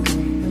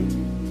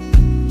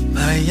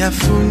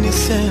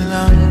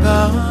bayafunisela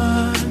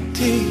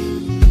ngathi,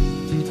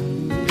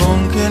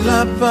 bonke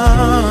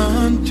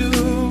labantu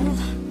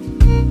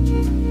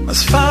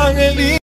basifakela